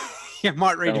worry. You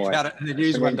might read about it in the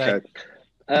news one day.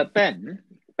 Ben,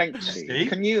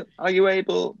 Banksy, are you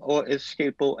able, or is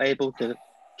Steve able to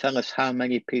tell us how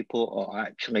many people are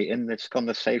actually in this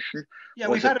conversation? Yeah,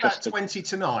 we've had about 20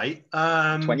 tonight.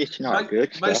 20 tonight,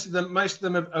 good. Most of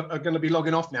them are going to be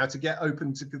logging off now to get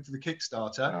open to the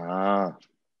Kickstarter.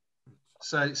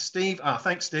 So Steve,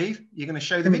 thanks, Steve. You're going to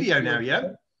show the video now,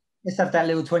 yeah? Let's have that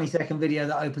little 20-second video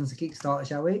that opens the Kickstarter,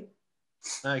 shall we?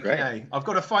 Okay. Great. I've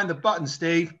got to find the button,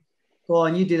 Steve. Go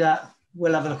on, you do that.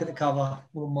 We'll have a look at the cover.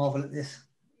 We'll marvel at this.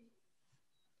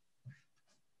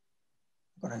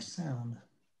 I've got no sound.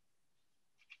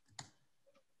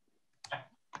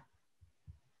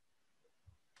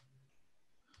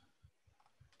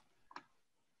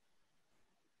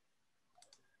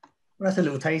 Well, that's a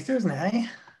little taster, isn't it, eh?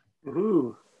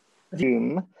 Ooh.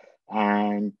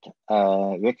 And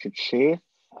Richard Sheath,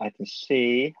 I can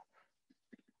see.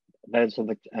 Those are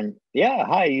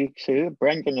hi, you two.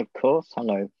 Brendan, of course.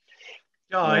 Hello.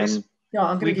 Guys,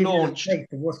 I'm going to give you a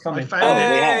taste of what's coming. I found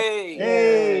it.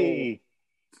 Hey!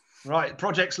 Right,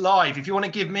 project's live. If you want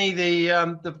to give me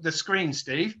the screen,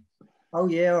 Steve. Oh,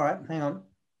 yeah, all right. Hang on.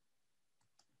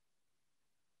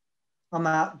 I'm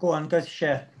out. Go on, go to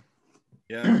share.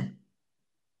 Yeah.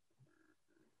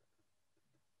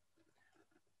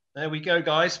 There we go,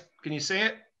 guys. Can you see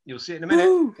it? You'll see it in a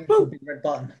minute. Big red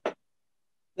button.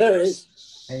 There it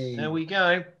is. Hey. There we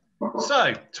go.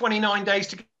 So, 29 days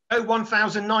to go,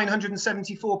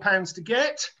 £1,974 to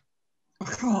get. I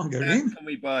can't get in. Can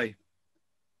we buy?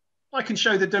 I can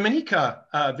show the Dominica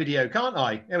video, can't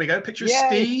I? There we go. Picture of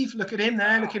Steve. Look at him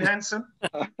there, looking handsome.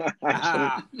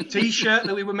 T-shirt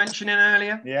that we were mentioning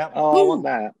earlier. Yeah. Oh, I want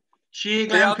that.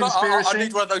 SheerGlam Conspiracy. I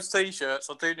need one of those T-shirts.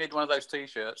 I do need one of those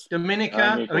T-shirts.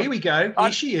 Dominica. Oh, here we go.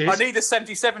 Here she is. I need a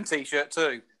 77 T-shirt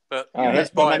too. But here's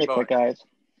Dominica, guys.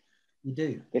 You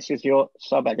do. This is your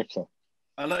sub-editor.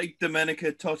 I like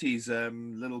Domenica Totti's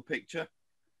little picture.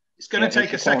 It's going to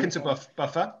take a second to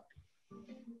buffer.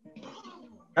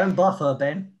 Don't buffer,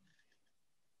 Ben.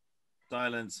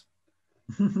 Silence.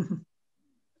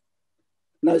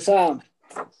 No sound.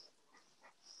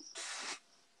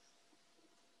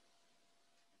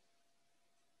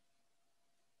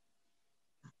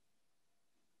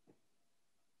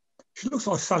 She looks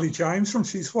like Sally James from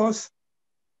She's Was.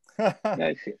 No,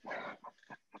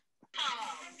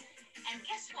 And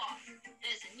guess what?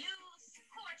 There's a new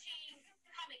scorching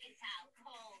comic in town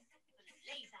called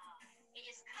BLAZER. It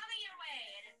is coming your way,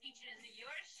 and it features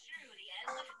yours truly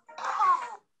as no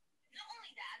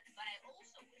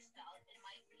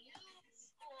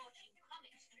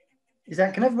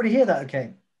Can everybody hear that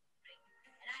okay?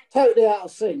 Totally out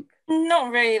of sync.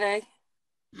 Not really.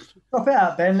 Drop it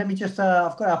out, Ben. Let me just,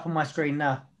 I've got it up on my screen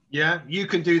now. Yeah, you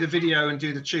can do the video and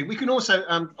do the tune. We can also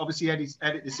obviously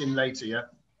edit this in later, yeah?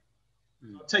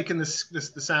 I've taken the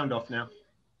sound off now.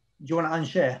 Do you want to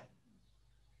unshare?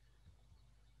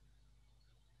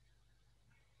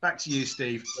 Back to you,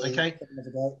 Steve, okay?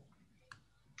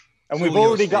 And we've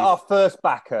already got our first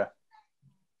backer.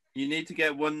 You need to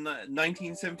get one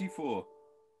 1974.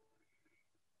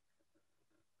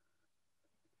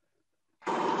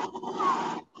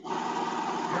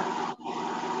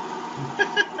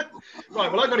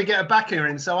 Right, well, I've got to get a backer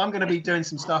in, so I'm going to be doing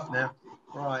some stuff now.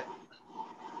 Right. It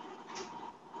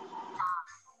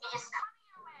is coming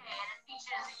your way and it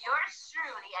features yours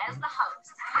truly as the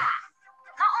host.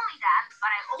 Not only that, but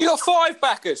I also... You got 5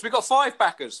 backers. We got 5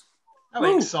 backers. How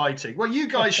exciting. Well, you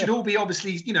guys should all be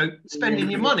obviously, you know,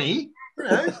 spending your money, you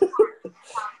know.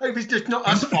 Hope it's just not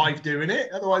us 5 doing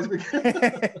it. Otherwise, we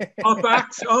I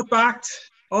backed.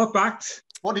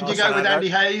 What did you go with, Andy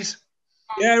Hayes?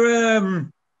 Yeah,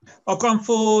 I've gone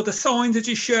for the Signed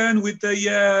Edition with the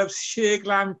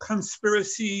SheerGlam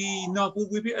conspiracy novel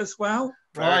with it as well.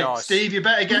 Right, nice. Steve, you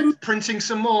better get printing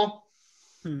some more.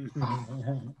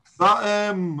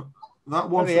 That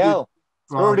one. Hell.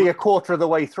 We're already a quarter of the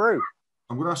way through.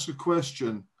 I'm going to ask a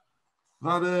question.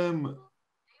 That The only way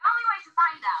to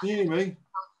find out. Can you hear me?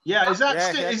 Yeah, is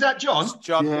that John?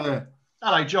 John. Yeah.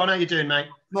 Hello, John. How you doing, mate?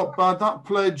 Not bad. That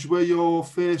pledge where your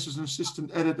face as an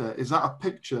assistant editor, is that a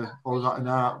picture or is that an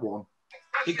art one?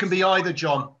 It can be either,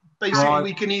 John. Basically, Right.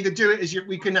 we can either do it as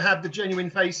we can have the genuine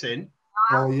face in.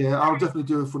 Oh yeah, I'll definitely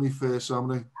do a funny face. So I'm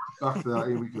going to back that.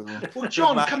 Here we go. Well,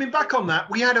 John, coming back on that,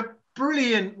 we had a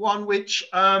brilliant one which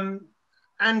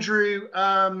Andrew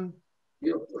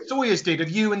Sawyers did of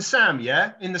you and Sam,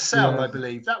 yeah, in the cell, Yeah. I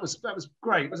believe. That was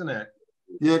great, wasn't it?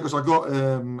 Yeah, because I got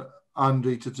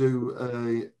Andy to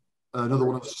do another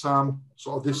one of Sam,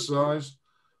 sort of this size,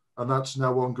 and that's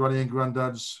now on Granny and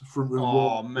Granddad's front room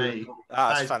wall. Oh, mate.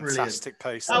 That's That is fantastic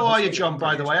piece. How are you, John,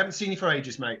 by the way? I haven't seen you for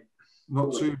ages, mate.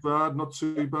 Not too bad, not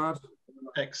too bad.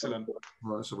 Excellent.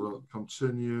 Right, let's have a look.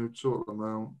 Continue, total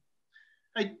amount.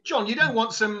 Hey, John, you don't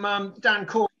want some Dan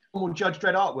Cornwall Judge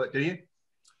Dredd artwork, do you?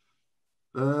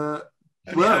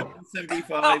 Well,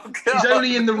 75. He's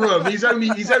only in the room. He's only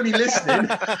listening.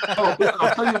 Oh,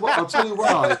 I'll tell you what. I'll tell you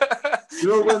why. You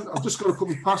know when I've just got to put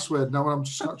my password now, and I'm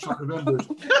just trying to remember it.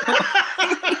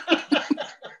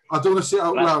 I don't want to say it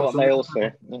out That's loud. what they all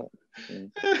say.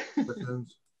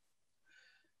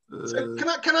 So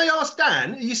can I ask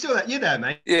Dan? Are you still there? You there,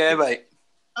 mate? Yeah, mate.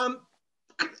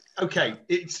 Okay,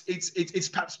 it's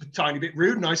perhaps a tiny bit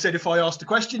rude, and I said if I asked a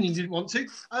question, you didn't want to.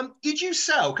 Did you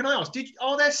sell? Can I ask?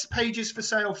 Are there pages for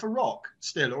sale for rock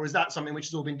still, or is that something which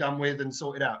has all been done with and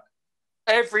sorted out?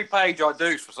 Every page I do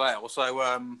is for sale.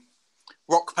 So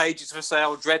rock pages for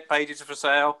sale, Dredd pages for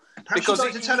sale. Perhaps you'd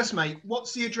like to tell us, mate,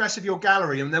 what's the address of your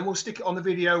gallery, and then we'll stick it on the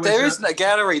video. There isn't a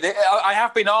gallery. I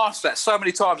have been asked that so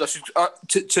many times. I should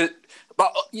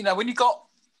but you know, when you got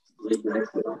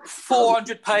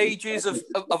 400 pages of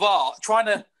art, trying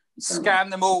to scan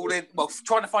them all in, well,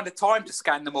 trying to find the time to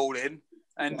scan them all in,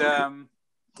 and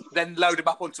then load them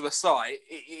up onto a site.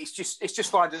 It's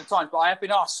just finding the time. But I have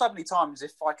been asked so many times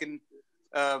if I can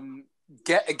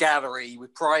get a gallery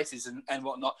with prices and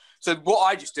whatnot. So what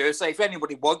I just do is say, if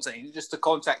anybody wants anything, just to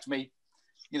contact me,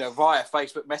 you know, via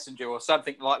Facebook Messenger or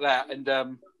something like that.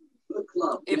 And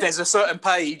if there's a certain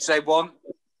page they want,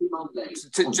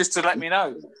 just to let me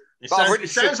know. It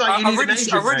sounds like you need an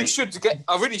agent,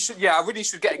 I really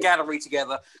should get a gallery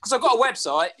together, because I've got a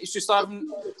website. It's just I've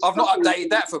not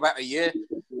updated that for about a year.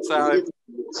 So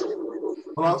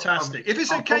fantastic. If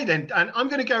it's okay, then, and I'm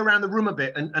going to go around the room a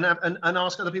bit and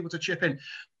ask other people to chip in.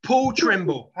 Paul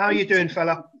Trimble, how are you doing,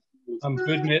 fella? I'm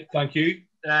good, mate. Thank you.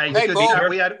 Hey, Paul.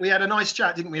 We had a nice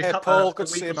chat, didn't we? Paul, good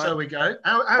to see week you, or so mate. ago.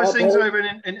 How's things over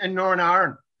in Northern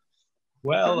Ireland?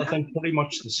 Well, I think pretty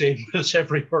much the same as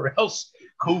everywhere else,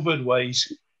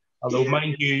 COVID-wise. Although,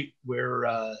 mind you,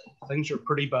 things are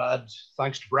pretty bad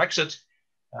thanks to Brexit.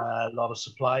 A lot of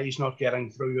supplies not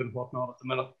getting through and whatnot at the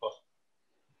minute, but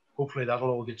hopefully that'll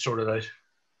all get sorted out.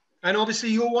 And obviously,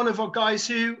 you're one of our guys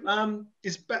who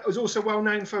is also well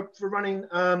known for running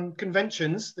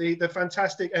conventions, the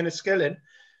fantastic Enniskillen.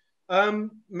 I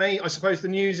suppose the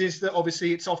news is that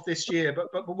obviously it's off this year,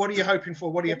 but what are you hoping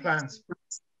for? What are your plans?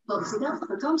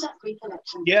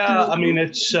 Yeah, I mean,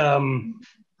 it's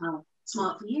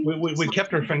we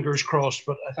kept our fingers crossed,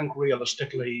 but I think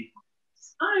realistically,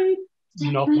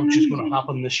 not much is going to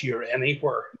happen this year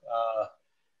anywhere.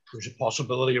 There's a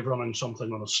possibility of running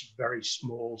something on a very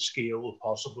small scale,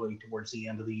 possibly towards the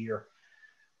end of the year.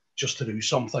 just to do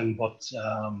something. But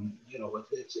you know,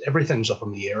 everything's up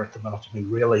in the air at the minute. I mean,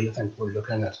 really, I think we're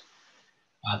looking at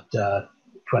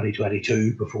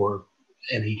 2022 before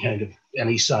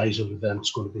any size of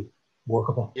event's going to be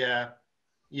workable. Yeah.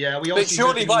 We but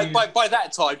surely by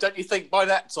that time, don't you think by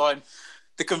that time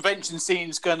the convention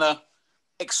scene's going to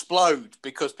explode,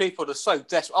 because people are so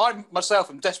desperate? I myself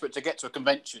am desperate to get to a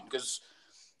convention, because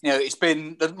it's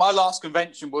been my last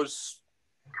convention was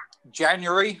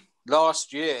January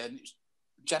last year,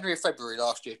 January or February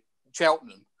last year,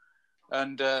 Cheltenham,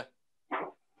 and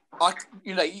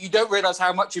you don't realise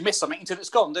how much you miss something until it's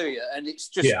gone, do you? And it's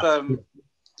just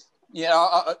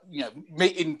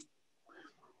meeting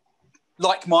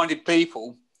like-minded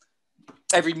people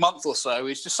every month or so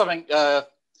is just something.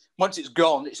 Once it's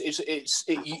gone,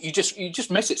 you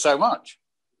just miss it so much.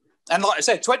 And like I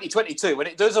said, 2022, when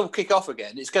it does all kick off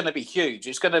again, it's going to be huge.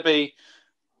 It's going to be,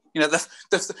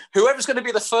 whoever's going to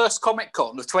be the first Comic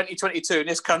Con of 2022 in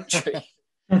this country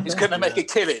is going to make a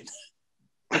killing.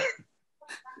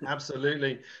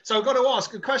 Absolutely. So I've got to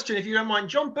ask a question, if you don't mind.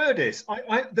 John Burdis,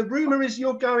 the rumour is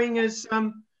you're going as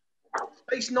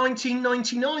Space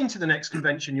 1999 to the next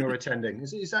convention you're attending.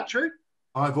 Is that true?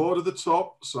 I've ordered the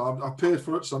top, so I paid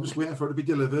for it, so I'm just waiting for it to be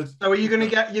delivered. So are you going to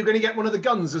get one of the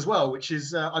guns as well, which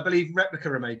is I believe Replica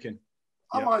are making?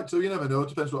 I might do. You never know. It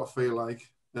depends what I feel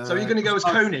like. So you're going to go as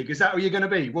Koenig? Is that who you're going to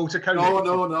be, Walter Koenig?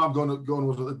 No. I'm going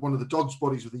with one of the dog's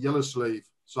bodies with the yellow sleeve.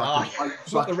 So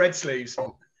not the red sleeves.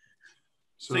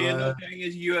 So you're not going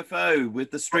as UFO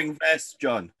with the string vest,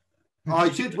 John? I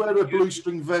did wear a blue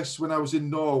string vest when I was in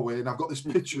Norway, and I've got this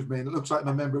picture of me, and it looks like I'm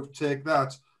a member of Take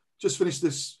That. Just finished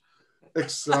this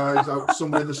exercise out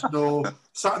somewhere in the snow,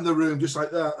 sat in the room just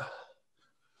like that.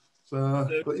 So,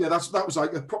 but yeah, that was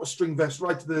like a proper string vest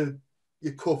right to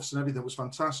your cuffs and everything. It was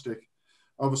fantastic.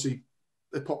 Obviously,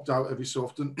 they popped out every so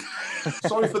often.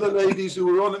 Sorry for the ladies who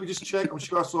were on. Let me just check. I'm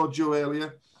sure I saw Joe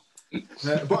earlier.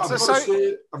 But I've got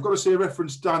to say,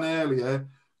 reference Dan earlier,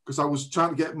 because I was trying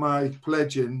to get my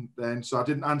pledge in then, so I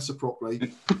didn't answer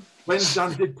properly. When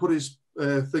Dan did put his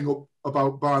thing up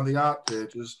about buying the art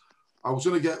pages, I was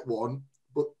going to get one,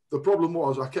 but the problem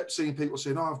was I kept seeing people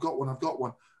saying, "Oh, I've got one."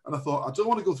 And I thought, I don't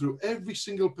want to go through every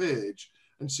single page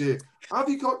and say, "Have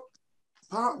you got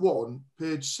part 1,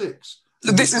 page 6?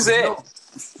 This is it.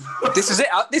 This is it.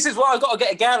 This is why I've got to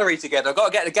get a gallery together. I've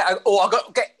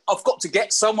got to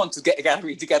get someone to get a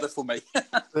gallery together for me.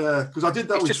 Because I did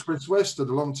that with Chris Weston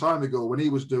a long time ago when he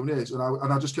was doing his, and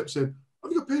I just kept saying,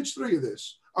 "Have you got page 3 of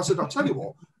this?" I said, "I'll tell you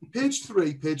what, page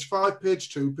 3, page 5,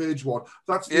 page 2, page 1.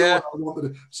 That's the order I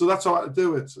wanted to." So that's how I had to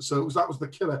do it. So that was the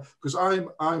killer, because I'm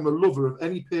a lover of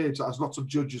any page that has lots of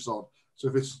judges on. So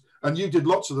if it's, and you did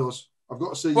lots of those. I've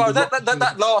got to say, well,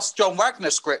 that last John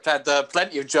Wagner script had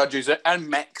plenty of judges and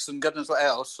mechs and goodness what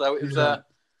else. So it was.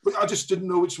 But I just didn't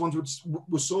know which ones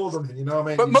were sold on. You know what I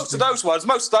mean? But most of those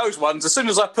ones, as soon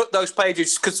as I put those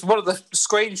pages, because one of the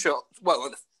screenshots,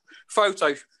 the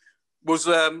photo was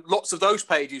lots of those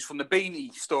pages from the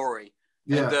Beanie story.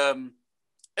 Yeah. And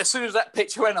as soon as that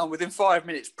picture went on, within 5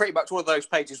 minutes, pretty much all of those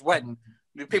pages went.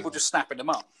 People just snapping them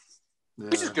up,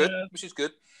 which is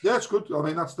good. Yeah, it's good. I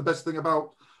mean, that's the best thing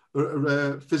about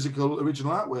physical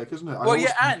original artwork, isn't it?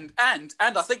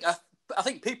 And I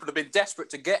think people have been desperate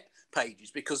to get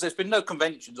pages because there's been no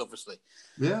conventions, obviously.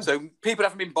 Yeah. So people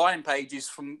haven't been buying pages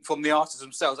from the artists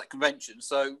themselves at conventions.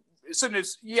 So as soon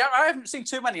as I haven't seen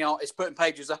too many artists putting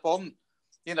pages up on,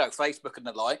 Facebook and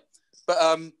the like.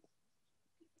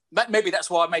 But maybe that's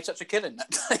why I made such a killing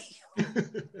that day.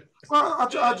 Well,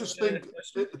 I just think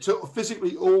to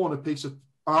physically own a piece of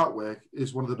artwork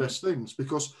is one of the best things,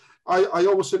 because I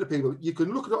always say to people, you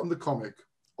can look at it on the comic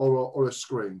or a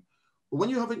screen, but when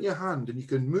you have it in your hand and you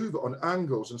can move it on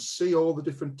angles and see all the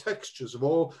different textures of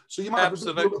all, so you might have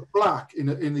a bit of black in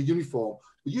the uniform,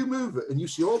 but you move it and you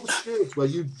see all the shades where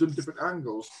you've done different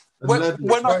angles. When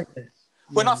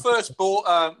I first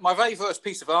bought my very first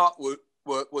piece of artwork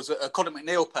was a Colin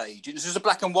McNeil page. It was just a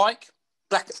black and white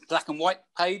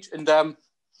page, and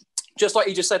just like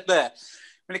you just said there.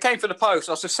 When it came from the post,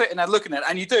 I was just sitting there looking at it,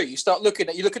 and you start looking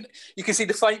at you can see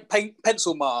the faint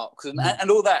pencil marks and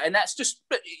all that, and that's just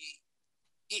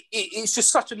it's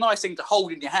just such a nice thing to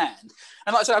hold in your hand.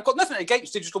 And like I said, I've got nothing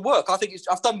against digital work. I think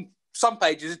I've done some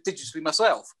pages digitally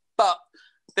myself, but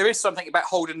there is something about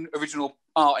holding original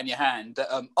art in your hand that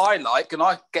I like, and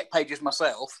I get pages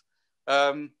myself.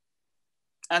 And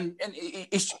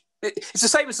it's the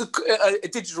same as a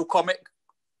digital comic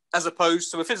as opposed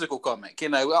to a physical comic.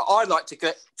 I like to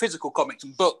get physical comics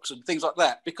and books and things like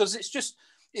that, because it's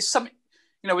something,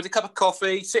 with a cup of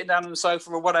coffee, sitting down on the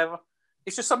sofa or whatever.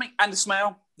 It's just something, and the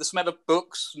smell of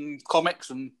books and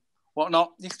comics and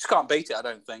whatnot. You just can't beat it, I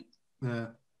don't think. Yeah.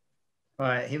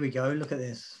 Right, here we go. Look at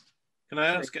this. Can I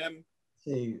ask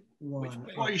 2, 1.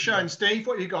 What are you showing, Steve?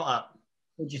 What you got up?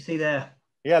 What did you see there?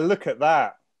 Yeah, look at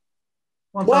that.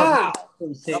 Wow.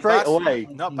 Straight away.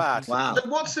 Not bad. Wow. So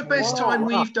what's the best time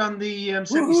we've done the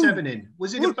 77 in?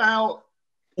 Was it about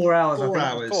 4 hours? 4 I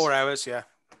think. hours. 4 hours, yeah.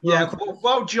 Yeah.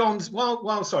 While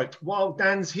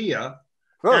Dan's here,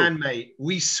 Dan, mate,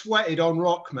 we sweated on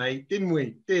rock, mate, didn't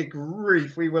we? Dear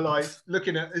grief, we were like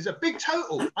looking at. It's a big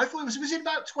total. I thought was it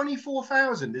about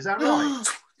 24,000? Is that right?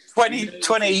 29,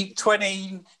 28,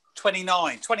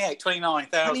 29,000. 28,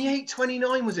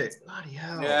 29 was it? Bloody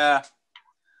hell. Yeah.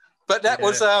 But that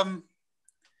was the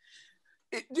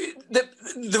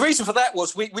reason for that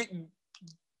was we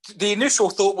the initial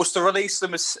thought was to release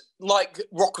them as like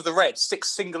Rock of the Red, 6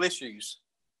 single issues.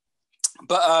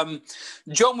 But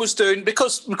John was doing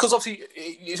because obviously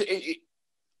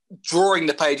drawing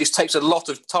the pages takes a lot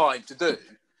of time to do.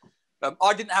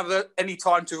 I didn't have any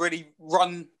time to really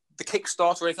run the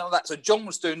Kickstarter or anything like that. So John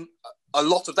was doing a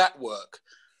lot of that work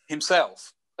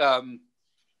himself.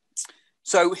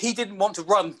 So he didn't want to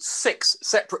run 6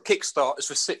 separate Kickstarters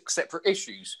for 6 separate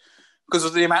issues because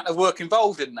of the amount of work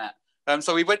involved in that.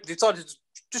 So we decided to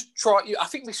just try. I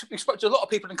think we spoke to a lot of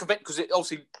people in convention because it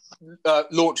obviously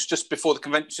launched just before the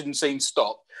convention scene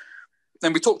stopped.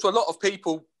 Then we talked to a lot of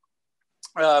people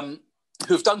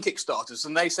who've done Kickstarters,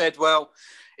 and they said, "Well,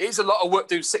 it is a lot of work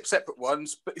doing 6 separate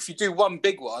ones, but if you do one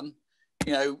big one,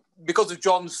 you know, because of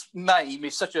John's name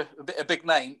is such a big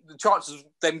name, the chances of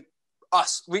them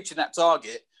us reaching that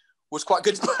target was quite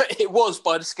good." But it was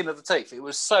by the skin of the teeth. It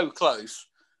was so close,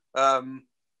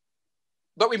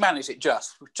 but we managed it.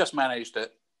 We just managed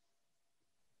it.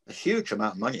 A huge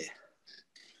amount of money.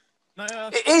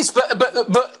 It is, but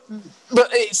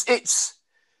it's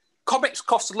comics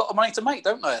cost a lot of money to make,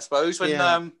 don't they? I suppose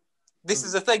when this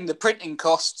is the thing, the printing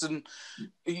costs, and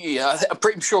I'm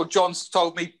pretty sure John's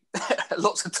told me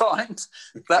lots of times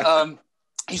that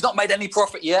he's not made any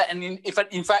profit yet, and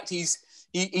in fact he's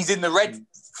in the red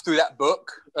through that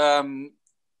book.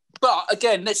 But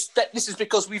again, this is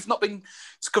because we've not been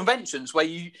to conventions where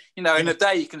you know in a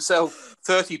day you can sell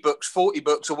 30 books, 40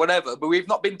 books, or whatever. But we've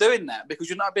not been doing that because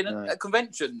you've not been at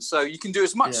conventions. So you can do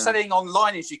as much selling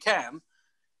online as you can.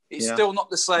 It's still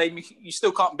not the same. You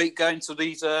still can't beat going to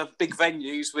these big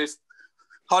venues with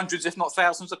hundreds, if not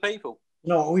thousands, of people.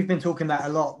 No, we've been talking that a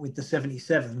lot with the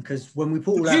 77 because when we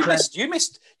put all our plans... you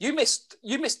missed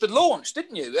the launch,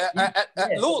 didn't you?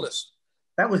 At Lawless.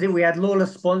 That was it. We had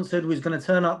Lawless sponsored. We was going to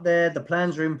turn up there. The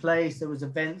plans were in place. There was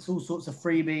events, all sorts of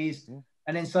freebies,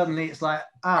 and then suddenly it's like,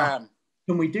 can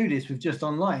we do this with just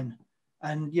online?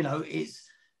 And you know,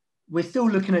 we're still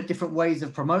looking at different ways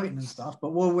of promoting and stuff.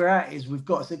 But where we're at is we've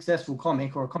got a successful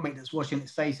comic or a comic that's washing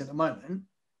its face at the moment,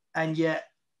 and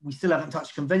yet we still haven't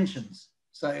touched conventions.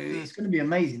 So it's going to be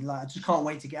amazing. Like I just can't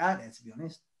wait to get out there. To be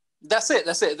honest. That's it.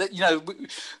 That, you know,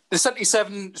 the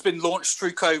 77 has been launched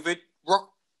through COVID. Rock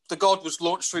the God was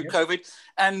launched through COVID,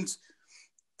 and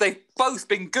they've both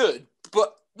been good,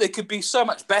 but they could be so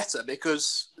much better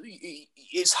because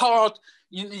it's hard.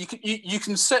 You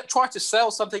can try to sell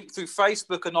something through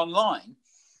Facebook and online,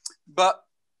 but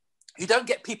you don't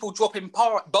get people dropping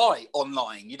by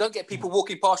online. You don't get people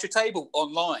walking past your table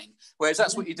online, whereas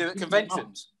that's what you do at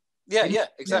conventions. Yeah,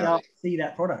 exactly. See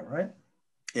that product, right?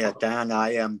 Yeah, Dan,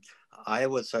 I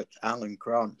was at Alan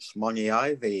Grant's Money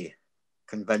Ivy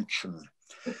convention,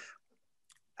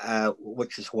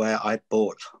 which is where I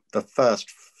bought the first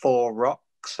 4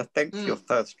 rocks, I think, your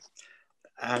first.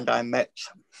 And I met,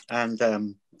 and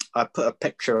I put a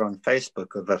picture on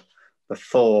Facebook of the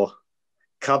 4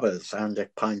 covers and a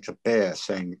pint of beer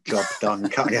saying job done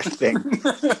kind of thing.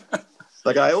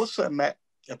 But I also met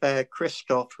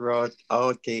Christoph,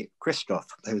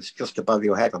 who's just above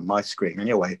your head on my screen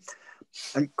anyway.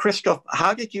 And Christoph,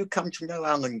 how did you come to know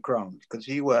Alan Grant? Because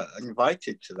you were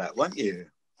invited to that, weren't you?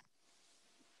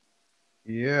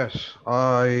 Yes,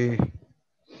 I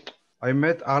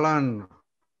met Alan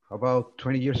about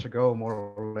 20 years ago, more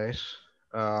or less.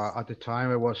 At the time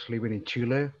I was living in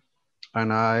Chile,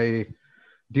 and I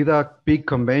did a big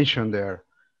convention there.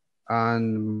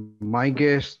 And my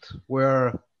guests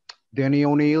were Denny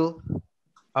O'Neil,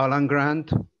 Alan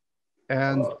Grant,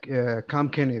 and Cam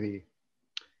Kennedy.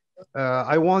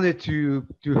 I wanted to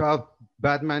have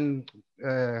Batman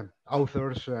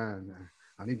authors, and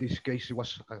in this case, it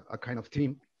was a kind of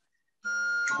team.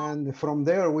 And from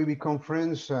there, we become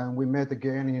friends, and we met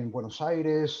again in Buenos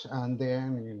Aires, and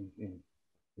then in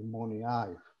Money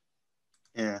Ave.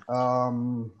 Yeah.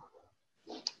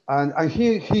 And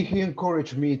he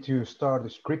encouraged me to start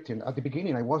scripting. At the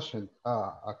beginning, I wasn't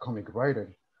a comic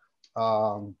writer.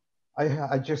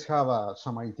 I just have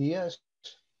some ideas,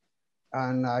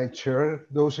 and I share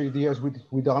those ideas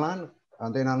with Alan.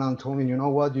 And then Alan told me, you know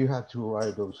what, you have to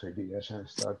write those ideas and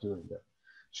start doing that.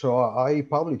 So I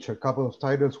published a couple of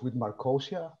titles with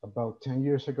Marcosia about 10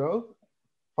 years ago.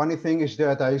 Funny thing is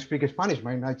that I speak Spanish.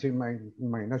 My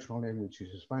national language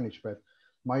is Spanish, but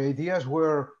my ideas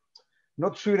were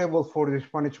not suitable for the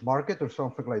Spanish market or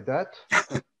something like that.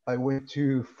 I went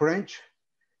to France,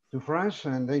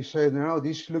 and they said, no,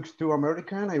 this looks too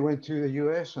American. I went to the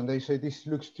US, and they said, this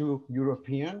looks too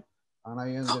European, and I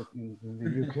ended in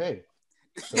the UK.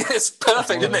 So, it's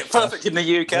perfect, isn't it? Perfect in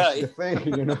the UK. That's the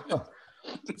thing, you know.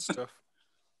 Good stuff.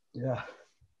 Yeah.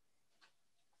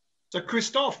 So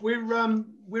Christophe,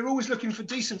 we're always looking for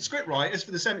decent script writers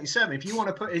for the 77. If you want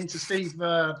to put into Steve's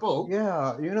book.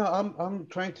 Yeah, you know, I'm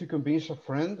trying to convince a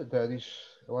friend that is,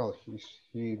 well,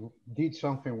 he did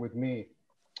something with me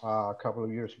a couple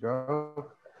of years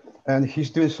ago, and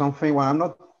he's doing something. Well, I'm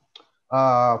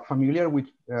not familiar with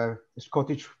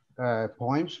Scottish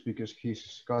poems because he's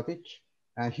Scottish,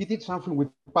 and he did something with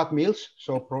Pat Mills,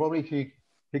 so probably he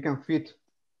can fit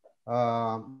in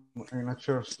a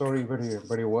short story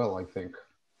very well, I think.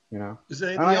 You know,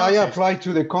 and I applied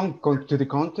to the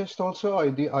contest also.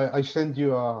 I sent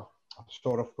you a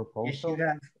sort of proposal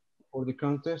for the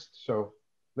contest, so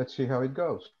let's see how it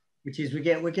goes. Which is we're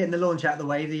getting the launch out of the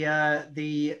way.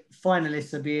 The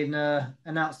finalists are being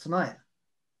announced tonight.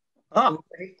 Oh,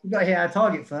 we've got to hit our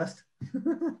target first.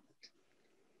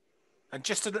 And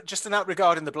just a note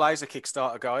regarding the Blazer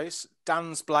Kickstarter, guys.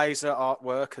 Dan's Blazer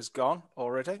artwork has gone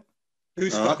already.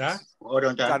 Who's got that? Well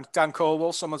done, Dan. Dan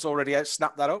Corwell. Someone's already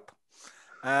snapped that up,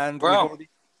 and wow.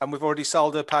 we've already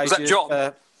sold a page. Was that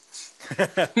John?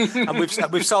 And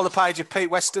we've sold a page of Pete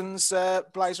Weston's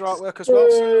Blazer artwork as well.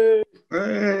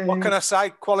 So, what can I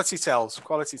say? Quality tells.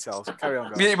 Quality tells. Carry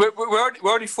on, guys. Yeah, we're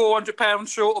only £400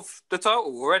 short of the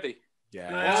total already.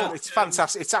 Yeah, it's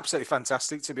fantastic. It's absolutely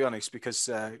fantastic, to be honest, because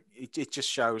it just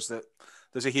shows that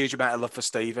there's a huge amount of love for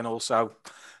Steve, and also,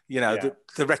 you know,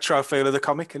 the retro feel of the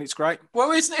comic, and it's great.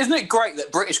 Well, isn't it great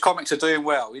that British comics are doing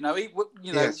well? You know,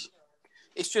 Yes.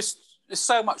 It's just there's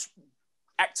so much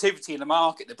activity in the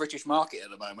market, the British market at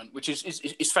the moment, which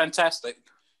is fantastic.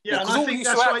 Yeah, because and I think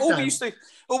that's right,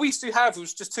 all we used to have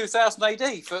was just 2000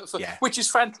 AD, which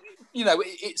is fantastic. You know,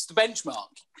 it's the benchmark.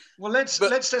 Well, let's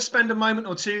just spend a moment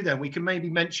or two then. We can maybe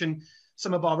mention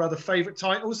some of our other favourite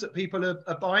titles that people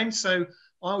are buying. So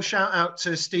I'll shout out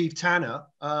to Steve Tanner,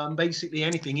 basically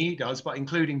anything he does, but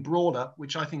including Brawler,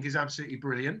 which I think is absolutely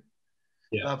brilliant.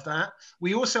 Yeah. Love that.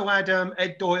 We also had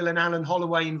Ed Doyle and Alan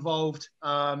Holloway involved.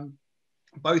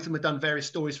 Both of them have done various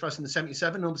stories for us in the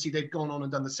 77. Obviously, they've gone on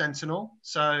and done the Sentinel.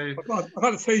 So I've got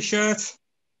the T-shirt.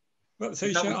 Got the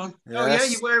T-shirt on. Oh yeah,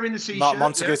 you're wearing the T-shirt. Mark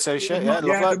Montague T-shirt. Yeah,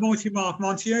 the Mighty Mark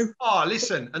Montague. Oh,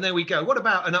 listen, and there we go. What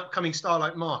about an upcoming star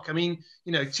like Mark? I mean,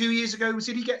 you know, 2 years ago,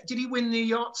 did he win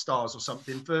the Art Stars or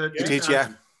something for? He did,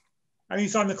 yeah. And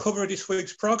he's on the cover of this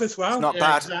week's prog as well. It's not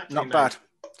bad. Exactly, not bad.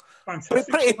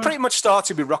 But it pretty much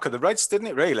started with Rock of the Reds, didn't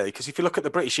it, really? Because if you look at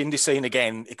the British indie scene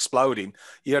again exploding,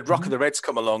 you had Rock of the Reds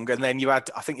come along, and then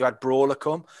I think you had Brawler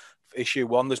come, issue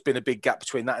 1. There's been a big gap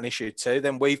between that and issue 2.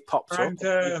 Then we've popped up.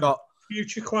 We've got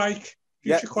Future Quake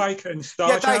and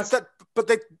Star Jazz.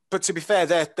 But to be fair,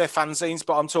 they're fanzines,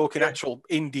 but I'm talking actual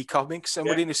indie comics, and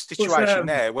we're in a situation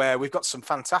there where we've got some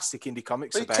fantastic indie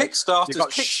comics.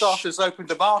 Kickstarter's opened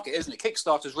the market, isn't it?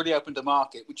 Kickstarter's really opened the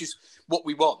market, which is what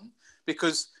we want,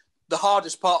 because the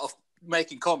hardest part of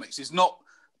making comics is not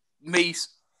me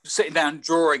sitting down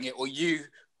drawing it or you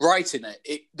writing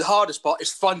it. The hardest part is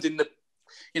funding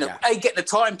getting the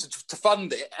time to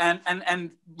fund it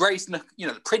and raising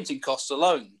the printing costs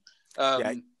alone.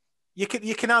 You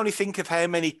can only think of how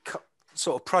many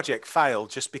sort of project failed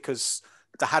just because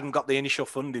they hadn't got the initial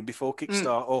funding before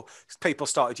Kickstarter or people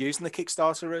started using the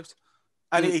Kickstarter route.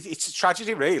 And it's a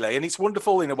tragedy, really, and it's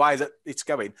wonderful in a way that it's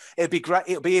going. It'll be great.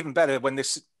 It'll be even better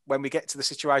when we get to the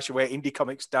situation where indie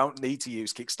comics don't need to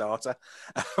use Kickstarter,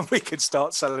 and we can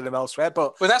start selling them elsewhere.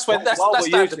 But that's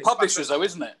down to publishers, though,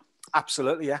 isn't it?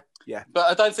 Absolutely, yeah.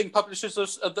 But I don't think publishers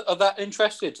are that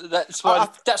interested. That's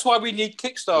why we need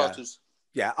Kickstarters.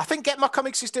 Yeah, I think Get My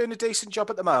Comics is doing a decent job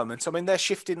at the moment. I mean, they're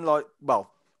shifting no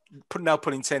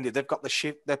pun intended. They've got the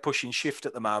shift. They're pushing Shift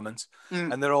at the moment,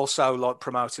 and they're also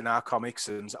promoting our comics.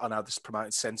 And I know this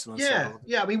promoting Sentinel. Yeah.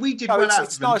 I mean, we did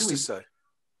It's nice to see.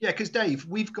 Yeah, because Dave,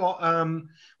 we've got.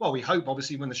 We hope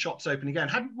obviously when the shops open again.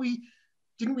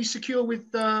 Didn't we secure with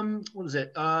what was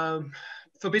it?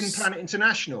 Forbidden Planet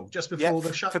International just before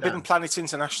the shutdown. Forbidden Planet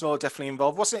International are definitely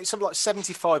involved. Wasn't it something like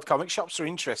 75 comic shops are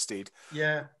interested?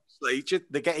 Yeah.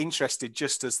 They get interested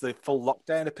just as the full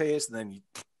lockdown appears, and then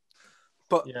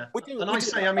But yeah, I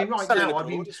mean, right now, I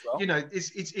mean, you know,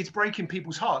 it's breaking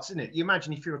people's hearts, isn't it? You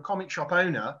imagine if you're a comic shop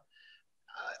owner,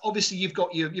 obviously you've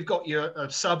got your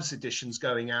subs editions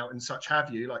going out and such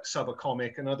have you, like Sub a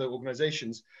Comic and other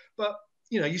organisations, but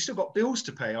you know, you still got bills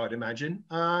to pay, I'd imagine,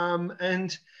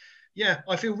 and. Yeah,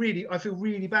 I feel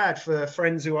really bad for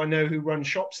friends who I know who run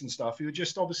shops and stuff who are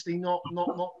just obviously not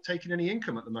taking any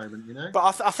income at the moment, you know.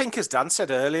 But I think, as Dan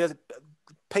said earlier,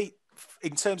 Pete,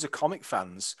 in terms of comic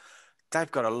fans,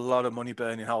 they've got a lot of money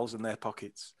burning holes in their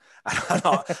pockets, and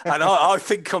I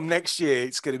think come next year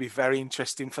it's going to be very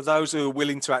interesting for those who are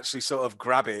willing to actually sort of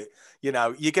grab it. You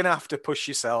know, you're going to have to push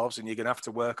yourselves and you're going to have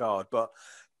to work hard, but.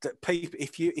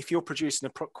 If you're producing a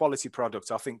quality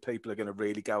product, I think people are going to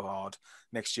really go hard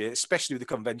next year, especially with the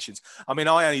conventions. I mean,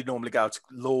 I only normally go to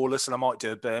Lawless, and I might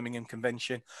do a Birmingham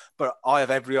convention, but I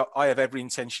have every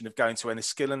intention of going to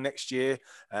Enniskillen next year.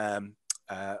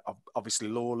 Obviously,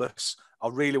 Lawless. I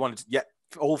really wanted to.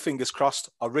 All fingers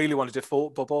crossed. I really wanted to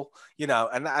Thought Bubble, you know,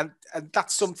 and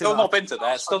that's something. Still not been to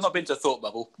that. Still not been to Thought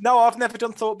Bubble. No, I've never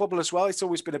done Thought Bubble as well. It's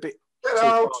always been a bit too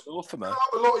far north for me.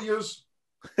 A lot of years.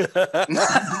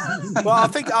 Well, I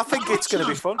think it's going to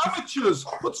be fun. Amateurs,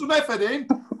 put some effort in.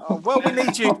 Oh, well, we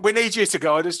need you to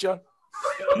guide us, John.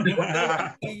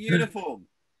 Your uniform.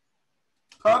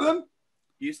 Pardon?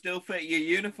 You still fit your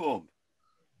uniform?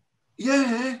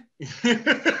 Yeah. I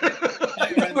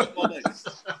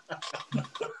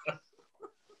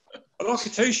like a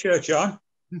t-shirt, John.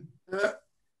 Yeah.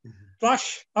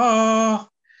 Flash. Yeah,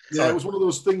 it was one of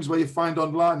those things where you find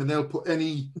online and they'll put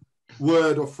any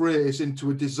word or phrase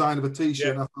into a design of a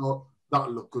t-shirt, and I thought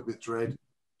that'll look good with Dredd.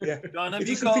 Yeah. John, have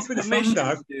you got permission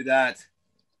to do that?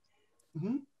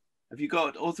 Mm-hmm. Have you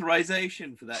got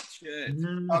authorization for that shirt?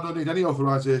 I don't need any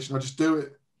authorization. I just do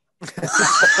it.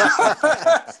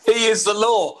 He is the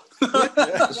law.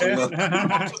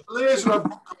 Laser,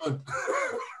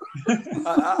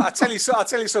 I tell you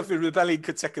something. Rebellion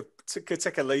could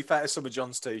take a leaf out of some of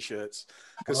John's t-shirts,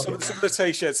 because some of the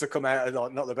t-shirts that come out are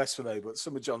not the best for me, but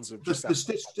some of John's are just. The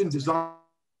stitched in design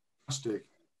plastic,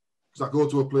 because I go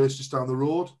to a place just down the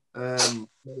road,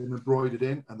 embroidered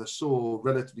in, and they're so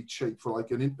relatively cheap for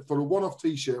a one-off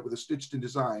t-shirt with a stitched in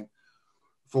design.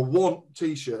 For one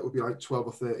t-shirt, it would be like 12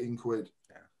 or 13 quid.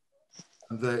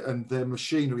 And their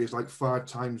machinery is like 5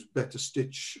 times better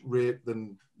stitch rate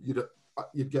than you'd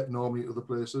get normally at other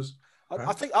places.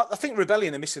 I think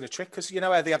Rebellion are missing a trick, because you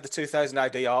know how they have the 2000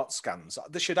 AD art scans.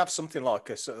 They should have something like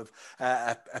a sort of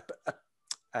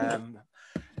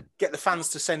get the fans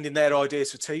to send in their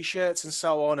ideas for t-shirts and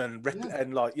so on, and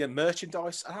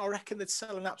merchandise. And I reckon they'd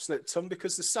sell an absolute ton,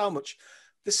 because there's so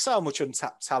much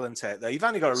untapped talent out there. You've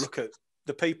only got to look at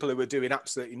the people who were doing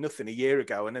absolutely nothing a year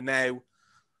ago and are now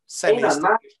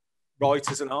semi-established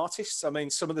writers and artists. I mean,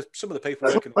 some of the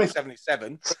people working on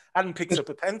 77 hadn't picked up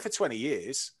a pen for 20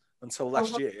 years until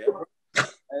last year.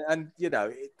 And you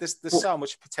know, there's so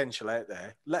much potential out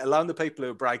there, let alone the people who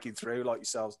are breaking through, like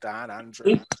yourselves, Dan,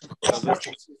 Andrew.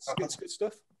 It's good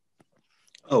stuff.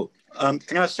 Oh,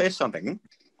 can I say something?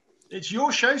 It's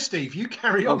your show, Steve. You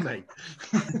carry on, mate.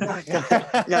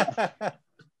 Yeah.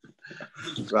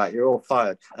 Right, you're all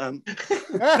fired. Right.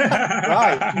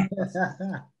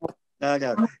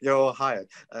 No, you're all hired.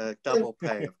 Double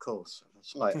pay, of course.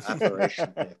 Slight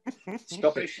aberration here.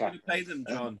 Stop it. Should have paid them,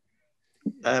 John.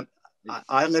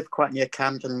 I live quite near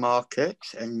Camden Market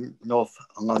in North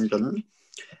London,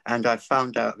 and I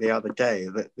found out the other day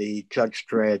that the Judge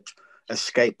Dredd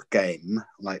escape game,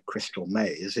 like Crystal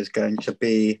Maze, is going to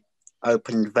be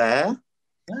opened there.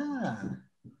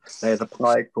 They've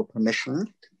applied for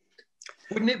permission.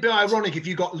 Wouldn't it be ironic if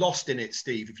you got lost in it,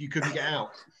 Steve, if you couldn't get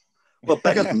out? Well,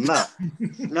 better than that.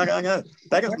 No.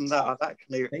 Better than that, I've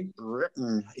actually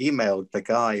emailed the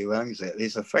guy who owns it.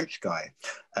 He's a French guy.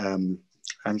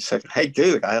 And said, hey,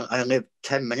 dude, I live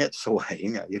 10 minutes away.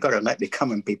 You know, you've got to let me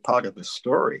come and be part of the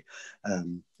story.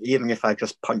 Even if I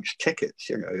just punch tickets,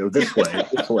 you know, this way,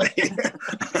 this way.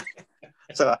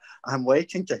 So I'm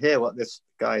waiting to hear what this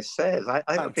guy says. I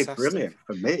would be brilliant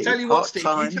for me. Tell you what, Steve,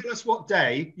 you tell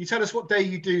us what day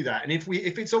you do that, and if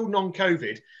it's all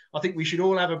non-COVID, I think we should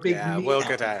all have a big we'll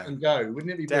go down and go.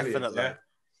 Wouldn't it be brilliant? Definitely. Yeah?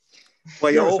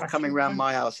 Well, you're all coming around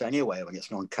my house anyway when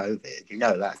it's non-COVID. You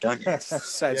know that, don't you?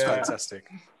 Sounds fantastic.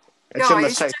 It's in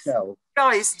the hotel.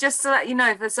 Guys, just to let you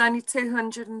know, there's only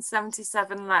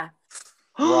 277 left.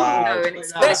 Wow.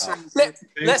 Let's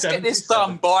get this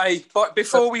done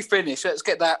before we finish. Let's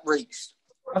get that reached.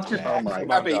 Oh my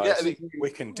God, we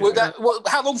can do that.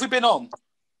 How long have we been on?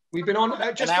 We've been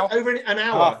on just over an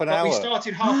hour. Half an hour. We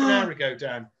started half an hour ago,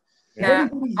 Dan. Yeah,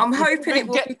 I'm hoping it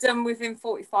will be done within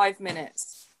 45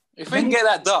 minutes. If we can get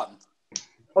that done.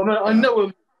 I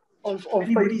know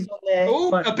anybody's on their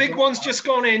Oh, phones a big right one's now, just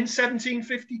gone in,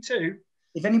 1752.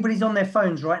 if anybody's on their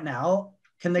phones right now,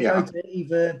 can they go to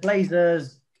either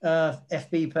Blazer's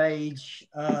FB page,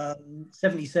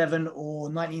 77 or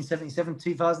 1977,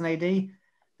 2000 AD?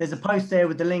 There's a post there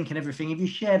with the link and everything. If you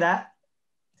share that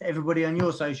to everybody on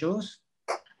your socials,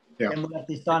 then we'll have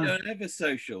this done. I don't have a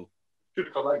social.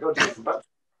 Stop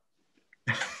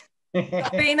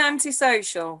being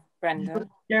antisocial, Brenda.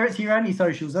 Share it to your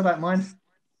anti-socials, I don't mind.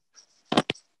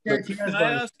 Share it to yours, Can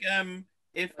I ask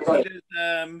if Peter's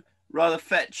rather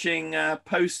fetching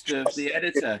poster of the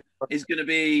editor is going to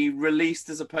be released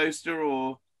as a poster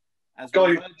or as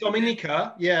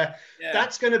Dominica? Yeah,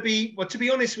 that's going to be, well, to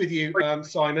be honest with you,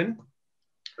 Simon,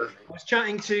 I was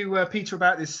chatting to Peter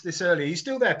about this earlier. You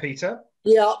still there, Peter?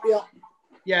 Yeah.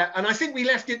 Yeah, and I think we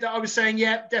left it that I was saying,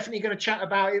 definitely going to chat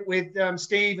about it with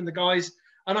Steve and the guys.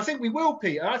 And I think we will,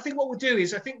 Peter. I think what we'll do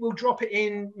is I think we'll drop it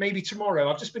in maybe tomorrow.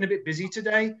 I've just been a bit busy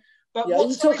today. But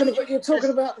you're talking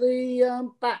about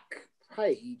the back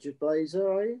page of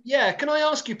Blazer, are you? Yeah, can I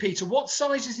ask you, Peter, what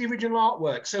size is the original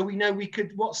artwork so we know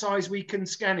what size we can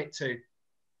scan it to?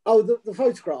 Oh, the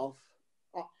photograph.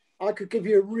 I could give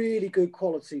you a really good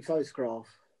quality photograph.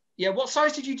 Yeah, what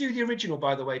size did you do the original,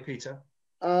 by the way, Peter?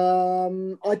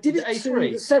 I did it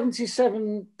to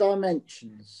 77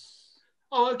 dimensions.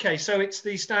 Oh, okay. So it's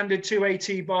the standard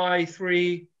 280 by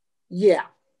 3. Yeah.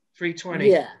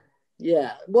 320.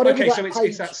 Yeah. Whatever so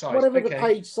it's that size. Whatever the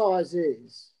page size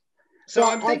is. So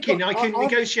I'm thinking I can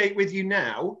negotiate with you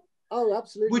now. Oh,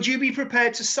 absolutely. Would you be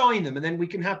prepared to sign them and then we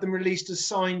can have them released as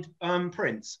signed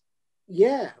prints?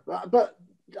 Yeah, but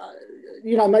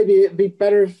you know, maybe it'd be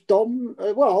better if Dom.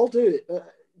 Well, I'll do it.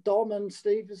 Dom and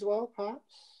Steve as well,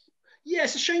 perhaps. Yeah,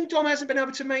 it's a shame Dom hasn't been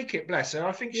able to make it. Bless her.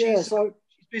 I think she's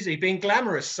busy being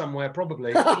glamorous somewhere,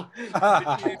 probably.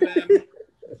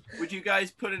 Would you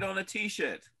guys put it on a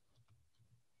T-shirt?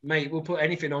 Mate, we'll put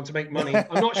anything on to make money.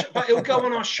 I'm not sure, but it'll go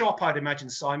on our shop, I'd imagine,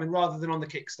 Simon, rather than on the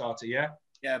Kickstarter. Yeah.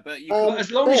 Yeah, but you as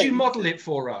long as you model it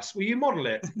for us, will you model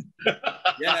it?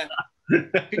 Yeah.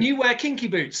 Can you wear kinky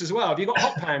boots as well? Have you got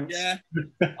hot pants? Yeah.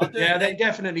 Yeah, then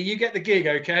definitely. You get the gig,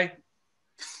 okay?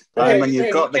 Simon,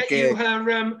 you've got the gig.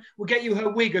 We'll get you her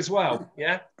wig as well,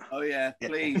 yeah? Oh, yeah,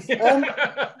 please.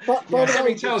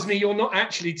 Something tells me you're not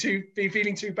actually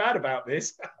feeling too bad about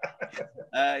this.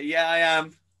 Yeah, I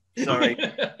am. Sorry.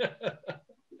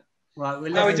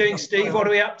 Right, how are we doing, Steve? What are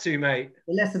we up to, mate?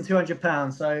 We're less than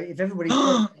 £200. So if everybody's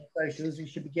on socials, we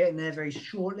should be getting there very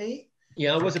shortly.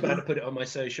 Yeah, I was about to put it on my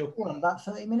social. Well, about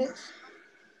 30 minutes.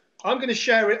 I'm going to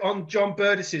share it on John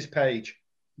Burdis's page.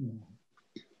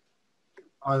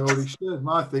 I already shared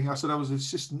my thing. I said I was the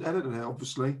assistant editor,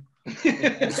 obviously.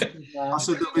 I said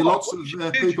there'll be lots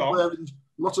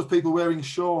of people wearing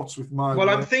shorts with my. Well,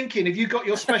 I'm thinking, have you got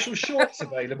your special shorts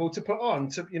available to put on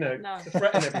to to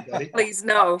threaten everybody? Please,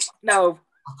 no. Oh,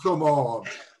 come on,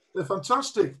 they're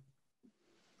fantastic.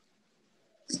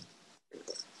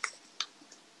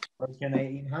 Broken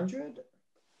 1800.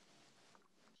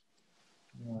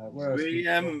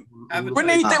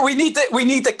 We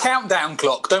need the countdown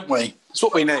clock, don't we? That's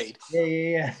what we need.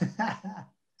 Yeah.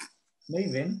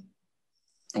 Moving.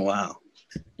 Wow.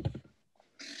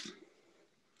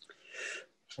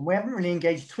 And we haven't really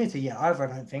engaged Twitter yet either,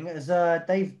 I don't think. As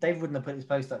Dave wouldn't have put his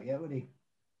post up yet, would he?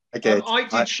 I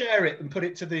did share it and put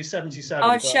it to the 77.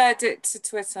 I've shared it to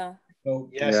Twitter. Oh,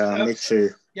 yes. Yeah, me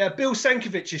too. Yeah, Bill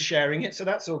Senkovic is sharing it, so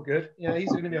that's all good. Yeah, he's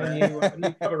going to be a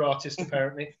new cover artist,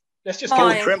 apparently. Let's just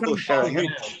get Trimble sharing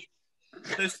it.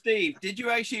 So, Steve, did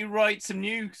you actually write some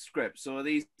new scripts, or are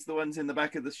these the ones in the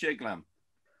back of the SheerGlam?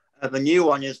 The new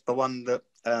one is the one that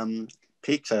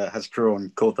Peter has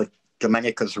drawn, called the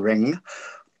Domenica's Ring,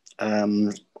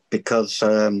 because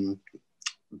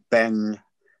Ben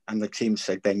and the team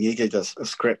said they needed a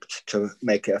script to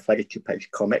make it a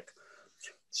 32-page comic.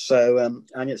 So,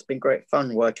 and it's been great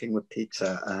fun working with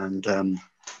Peter. And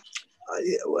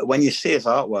when you see his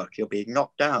artwork, you'll be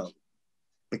knocked out,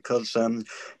 because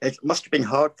it must have been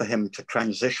hard for him to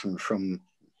transition from,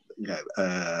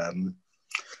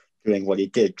 doing what he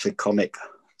did to comic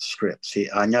strips.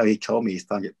 I know he told me he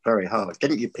found it very hard.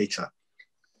 Didn't you, Peter?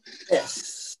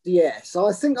 Yes.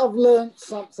 I think I've learned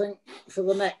something for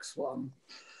the next one.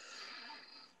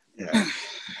 Yeah.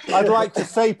 I'd like to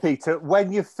say, Peter,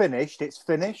 when you've finished, it's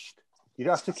finished. You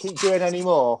don't have to keep doing any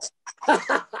more.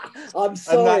 I'm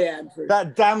sorry, Andrew.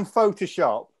 That damn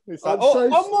Photoshop. It's like, one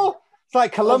more. It's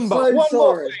like Columbo.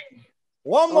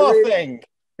 One more thing.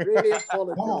 Really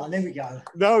apologize. Come on, there we go.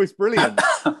 No, it's brilliant.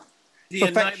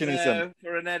 Perfectionism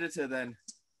for an editor, then.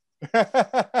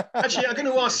 Actually, I'm going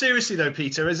to ask seriously though,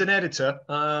 Peter, as an editor,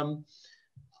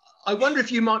 I wonder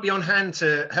if you might be on hand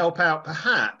to help out,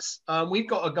 perhaps. We've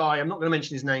got a guy, I'm not going to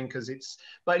mention his name because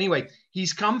but anyway,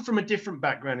 he's come from a different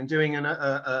background and doing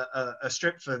a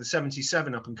strip for the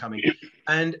 77 up and coming.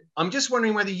 And I'm just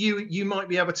wondering whether you might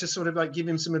be able to sort of like give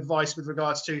him some advice with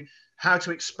regards to how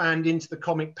to expand into the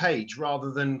comic page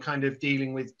rather than kind of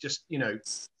dealing with just, you know,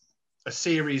 a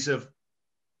series of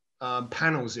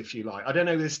panels, if you like. I don't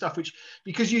know, there's stuff which,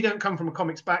 because you don't come from a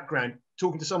comics background,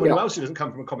 talking to someone else who doesn't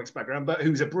come from a comics background, but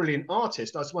who's a brilliant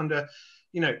artist, I just wonder,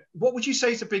 you know, what would you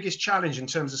say is the biggest challenge in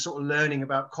terms of sort of learning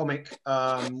about comic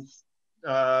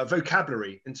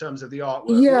vocabulary in terms of the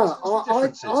artwork? Yeah,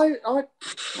 I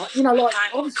you know, like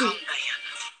obviously.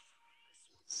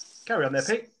 Carry on there,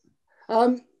 Pete.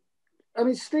 I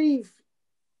mean, Steve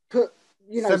put,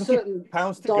 you know, certain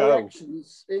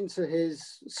directions into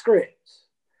his script.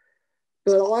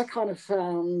 But I kind of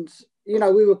found, you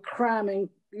know, we were cramming,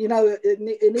 you know,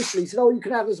 initially he said, oh, you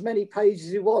can have as many pages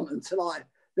as you want, until I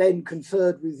then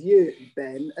conferred with you,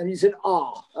 Ben. And he said,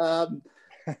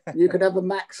 you could have a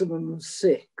maximum of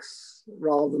 6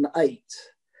 rather than 8.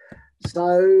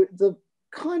 So the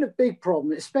kind of big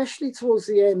problem, especially towards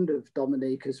the end of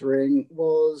Dominica's Ring,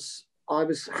 was I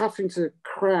was having to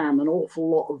cram an awful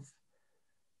lot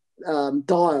of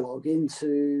dialogue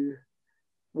into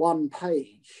one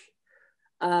page.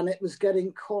 And it was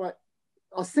getting quite,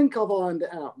 I think I've ironed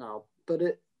it out now, but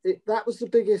that was the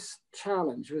biggest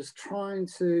challenge, was trying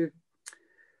to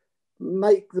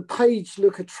make the page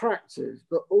look attractive,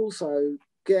 but also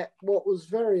get what was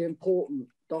very important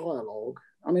dialogue.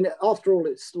 I mean, after all,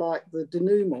 it's like the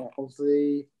denouement of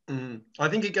the... I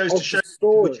think it goes to show,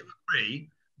 would you agree,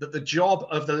 that the job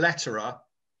of the letterer,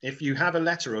 if you have a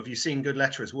letterer, if you've seen good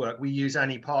letterers work, we use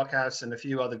Annie Parkhouse and a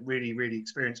few other really, really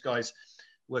experienced guys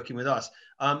working with us,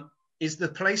 is the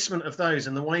placement of those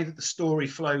and the way that the story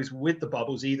flows with the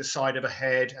bubbles either side of a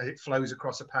head as it flows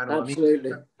across a panel.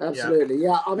 Absolutely, absolutely.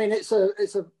 Yeah, I mean, it's a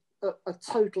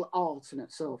total art in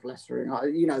itself, lettering.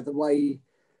 You know, the way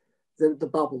the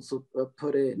bubbles are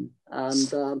put in,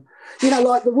 and you know,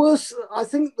 like the worst. I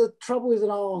think the trouble with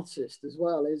an artist as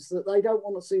well is that they don't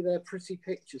want to see their pretty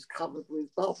pictures covered with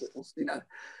bubbles. You know,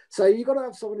 so you've got to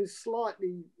have someone who's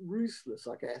slightly ruthless,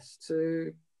 I guess,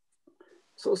 to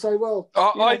sort of say, well,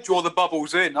 I draw the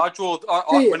bubbles in. I draw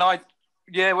I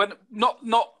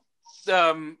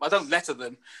don't letter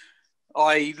them.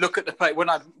 I look at the page when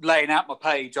I'm laying out my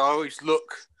page. I always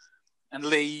look and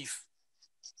leave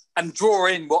and draw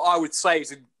in what I would say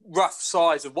is a rough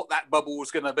size of what that bubble was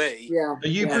going to be. Yeah. Are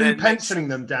you blue penciling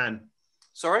them, Dan?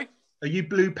 Sorry? Are you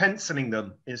blue penciling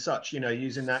them in such, you know,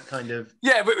 using that kind of...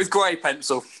 Yeah, but it was grey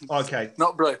pencil. Okay.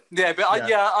 Not blue. Yeah, but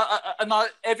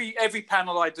every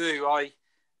panel I do, I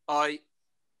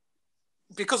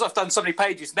because I've done so many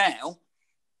pages now,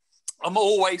 I'm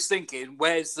always thinking,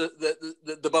 where's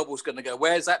the bubble's going to go?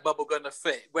 Where's that bubble going to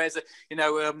fit? Where's it? You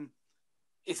know,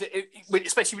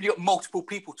 especially when you've got multiple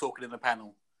people talking in the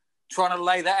panel, trying to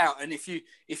lay that out. And if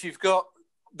you've got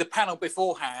the panel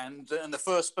beforehand and the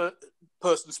first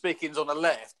person speaking is on the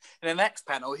left, and the next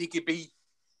panel he could be,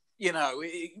 you know,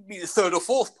 the third or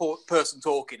fourth person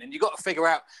talking, and you've got to figure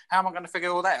out how am I going to figure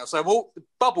all that out. So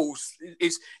bubbles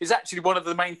is actually one of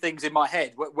the main things in my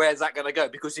head. Where's that going to go?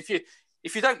 Because if you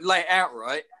don't lay it out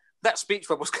right, that speech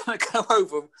bubble's going to go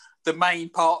over the main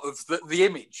part of the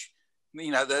image. You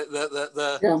know,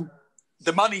 the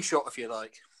money shot, if you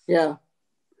like. Yeah.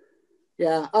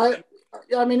 I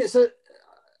mean,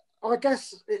 I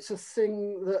guess it's a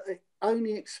thing that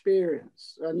only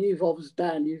experience, and you've obviously,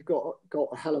 Dan, you've got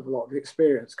a hell of a lot of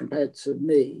experience compared to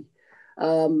me.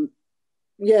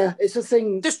 Yeah, it's a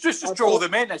thing. Just draw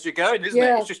them in as you're going, isn't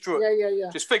it? It's just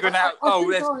just figuring out.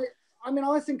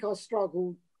 I think I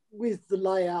struggled with the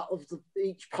layout of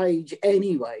each page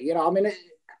anyway. You know, I mean,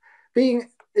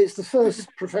 it's the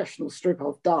first professional strip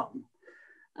I've done,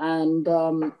 and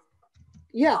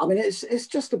yeah, I mean, it's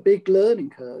just a big learning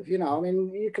curve. You know, I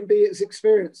mean, you can be as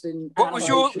experienced in. What was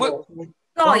your?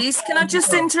 Guys, can I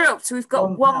just interrupt? We've got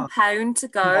 £1 to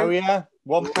go. Oh yeah,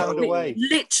 £1 away.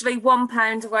 Literally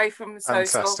 £1 away from the total.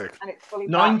 Fantastic. And it's fully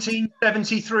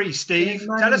 1973, Steve.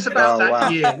 Tell us about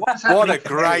that year. What a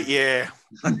great year.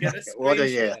 What a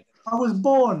year. I was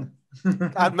born.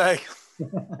 And me.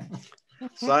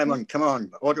 Simon, come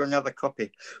on, order another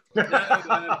copy.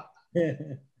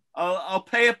 I'll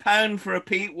pay £1 for a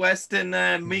Pete Weston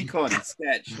Mekon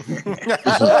sketch.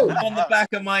 On the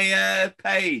back of my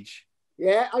page.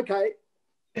 Yeah, okay.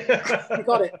 You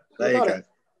got it. There you go.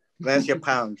 There's your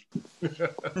 £1.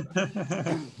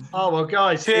 Oh, well,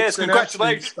 guys. Cheers,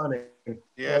 congratulations.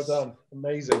 Well done.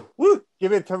 Amazing. Woo!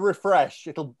 Give it a refresh.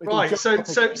 It'll Right. just-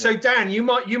 So Dan, you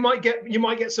might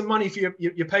get some money for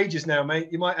your pages now, mate.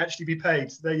 You might actually be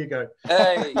paid. There you go.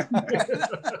 Hey.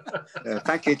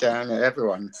 Thank you, Dan, and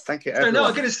everyone. Thank you, everyone. No,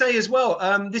 I'm going to say as well,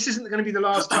 this isn't going to be the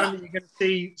last time that you're going to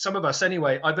see some of us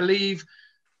anyway. I believe,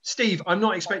 Steve, I'm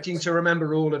not expecting to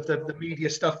remember all of the media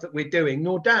stuff that we're doing,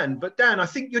 nor Dan. But Dan, I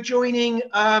think you're joining.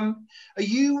 Are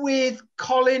you with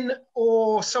Colin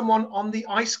or someone on the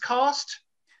Ice Cast?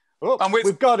 Oh, and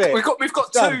we've got it. We've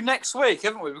got two next week,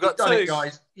 haven't we? We've got done two, it,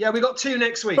 guys. Yeah, we've got two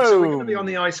next week. So we're going to be on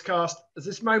the Ice Cast. At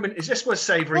this moment, is just worth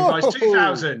savouring, guys.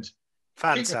 2,000.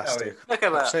 Fantastic. Look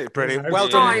at that. Absolutely brilliant. Well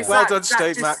done, well done,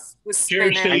 Steve, Mac.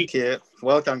 Thank you.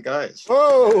 Well done, guys.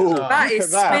 Whoa! That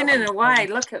is spinning away.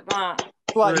 Look at that.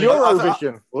 Like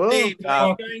Eurovision. Steve,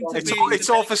 it's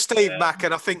all for Steve Mac,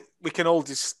 and I think we can all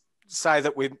just say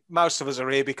that most of us are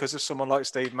here because of someone like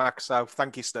Steve Mac. So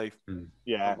thank you, Steve.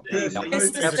 Yeah.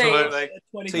 Absolutely.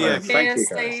 To you. Thank you,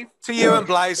 guys. To you and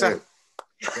Blazer.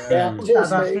 Yeah. Cheers,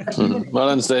 Steve. Well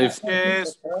done, Steve.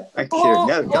 Cheers. Thank you. Or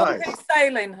No, guys. who's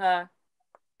sailing her?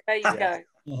 There you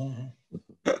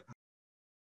go.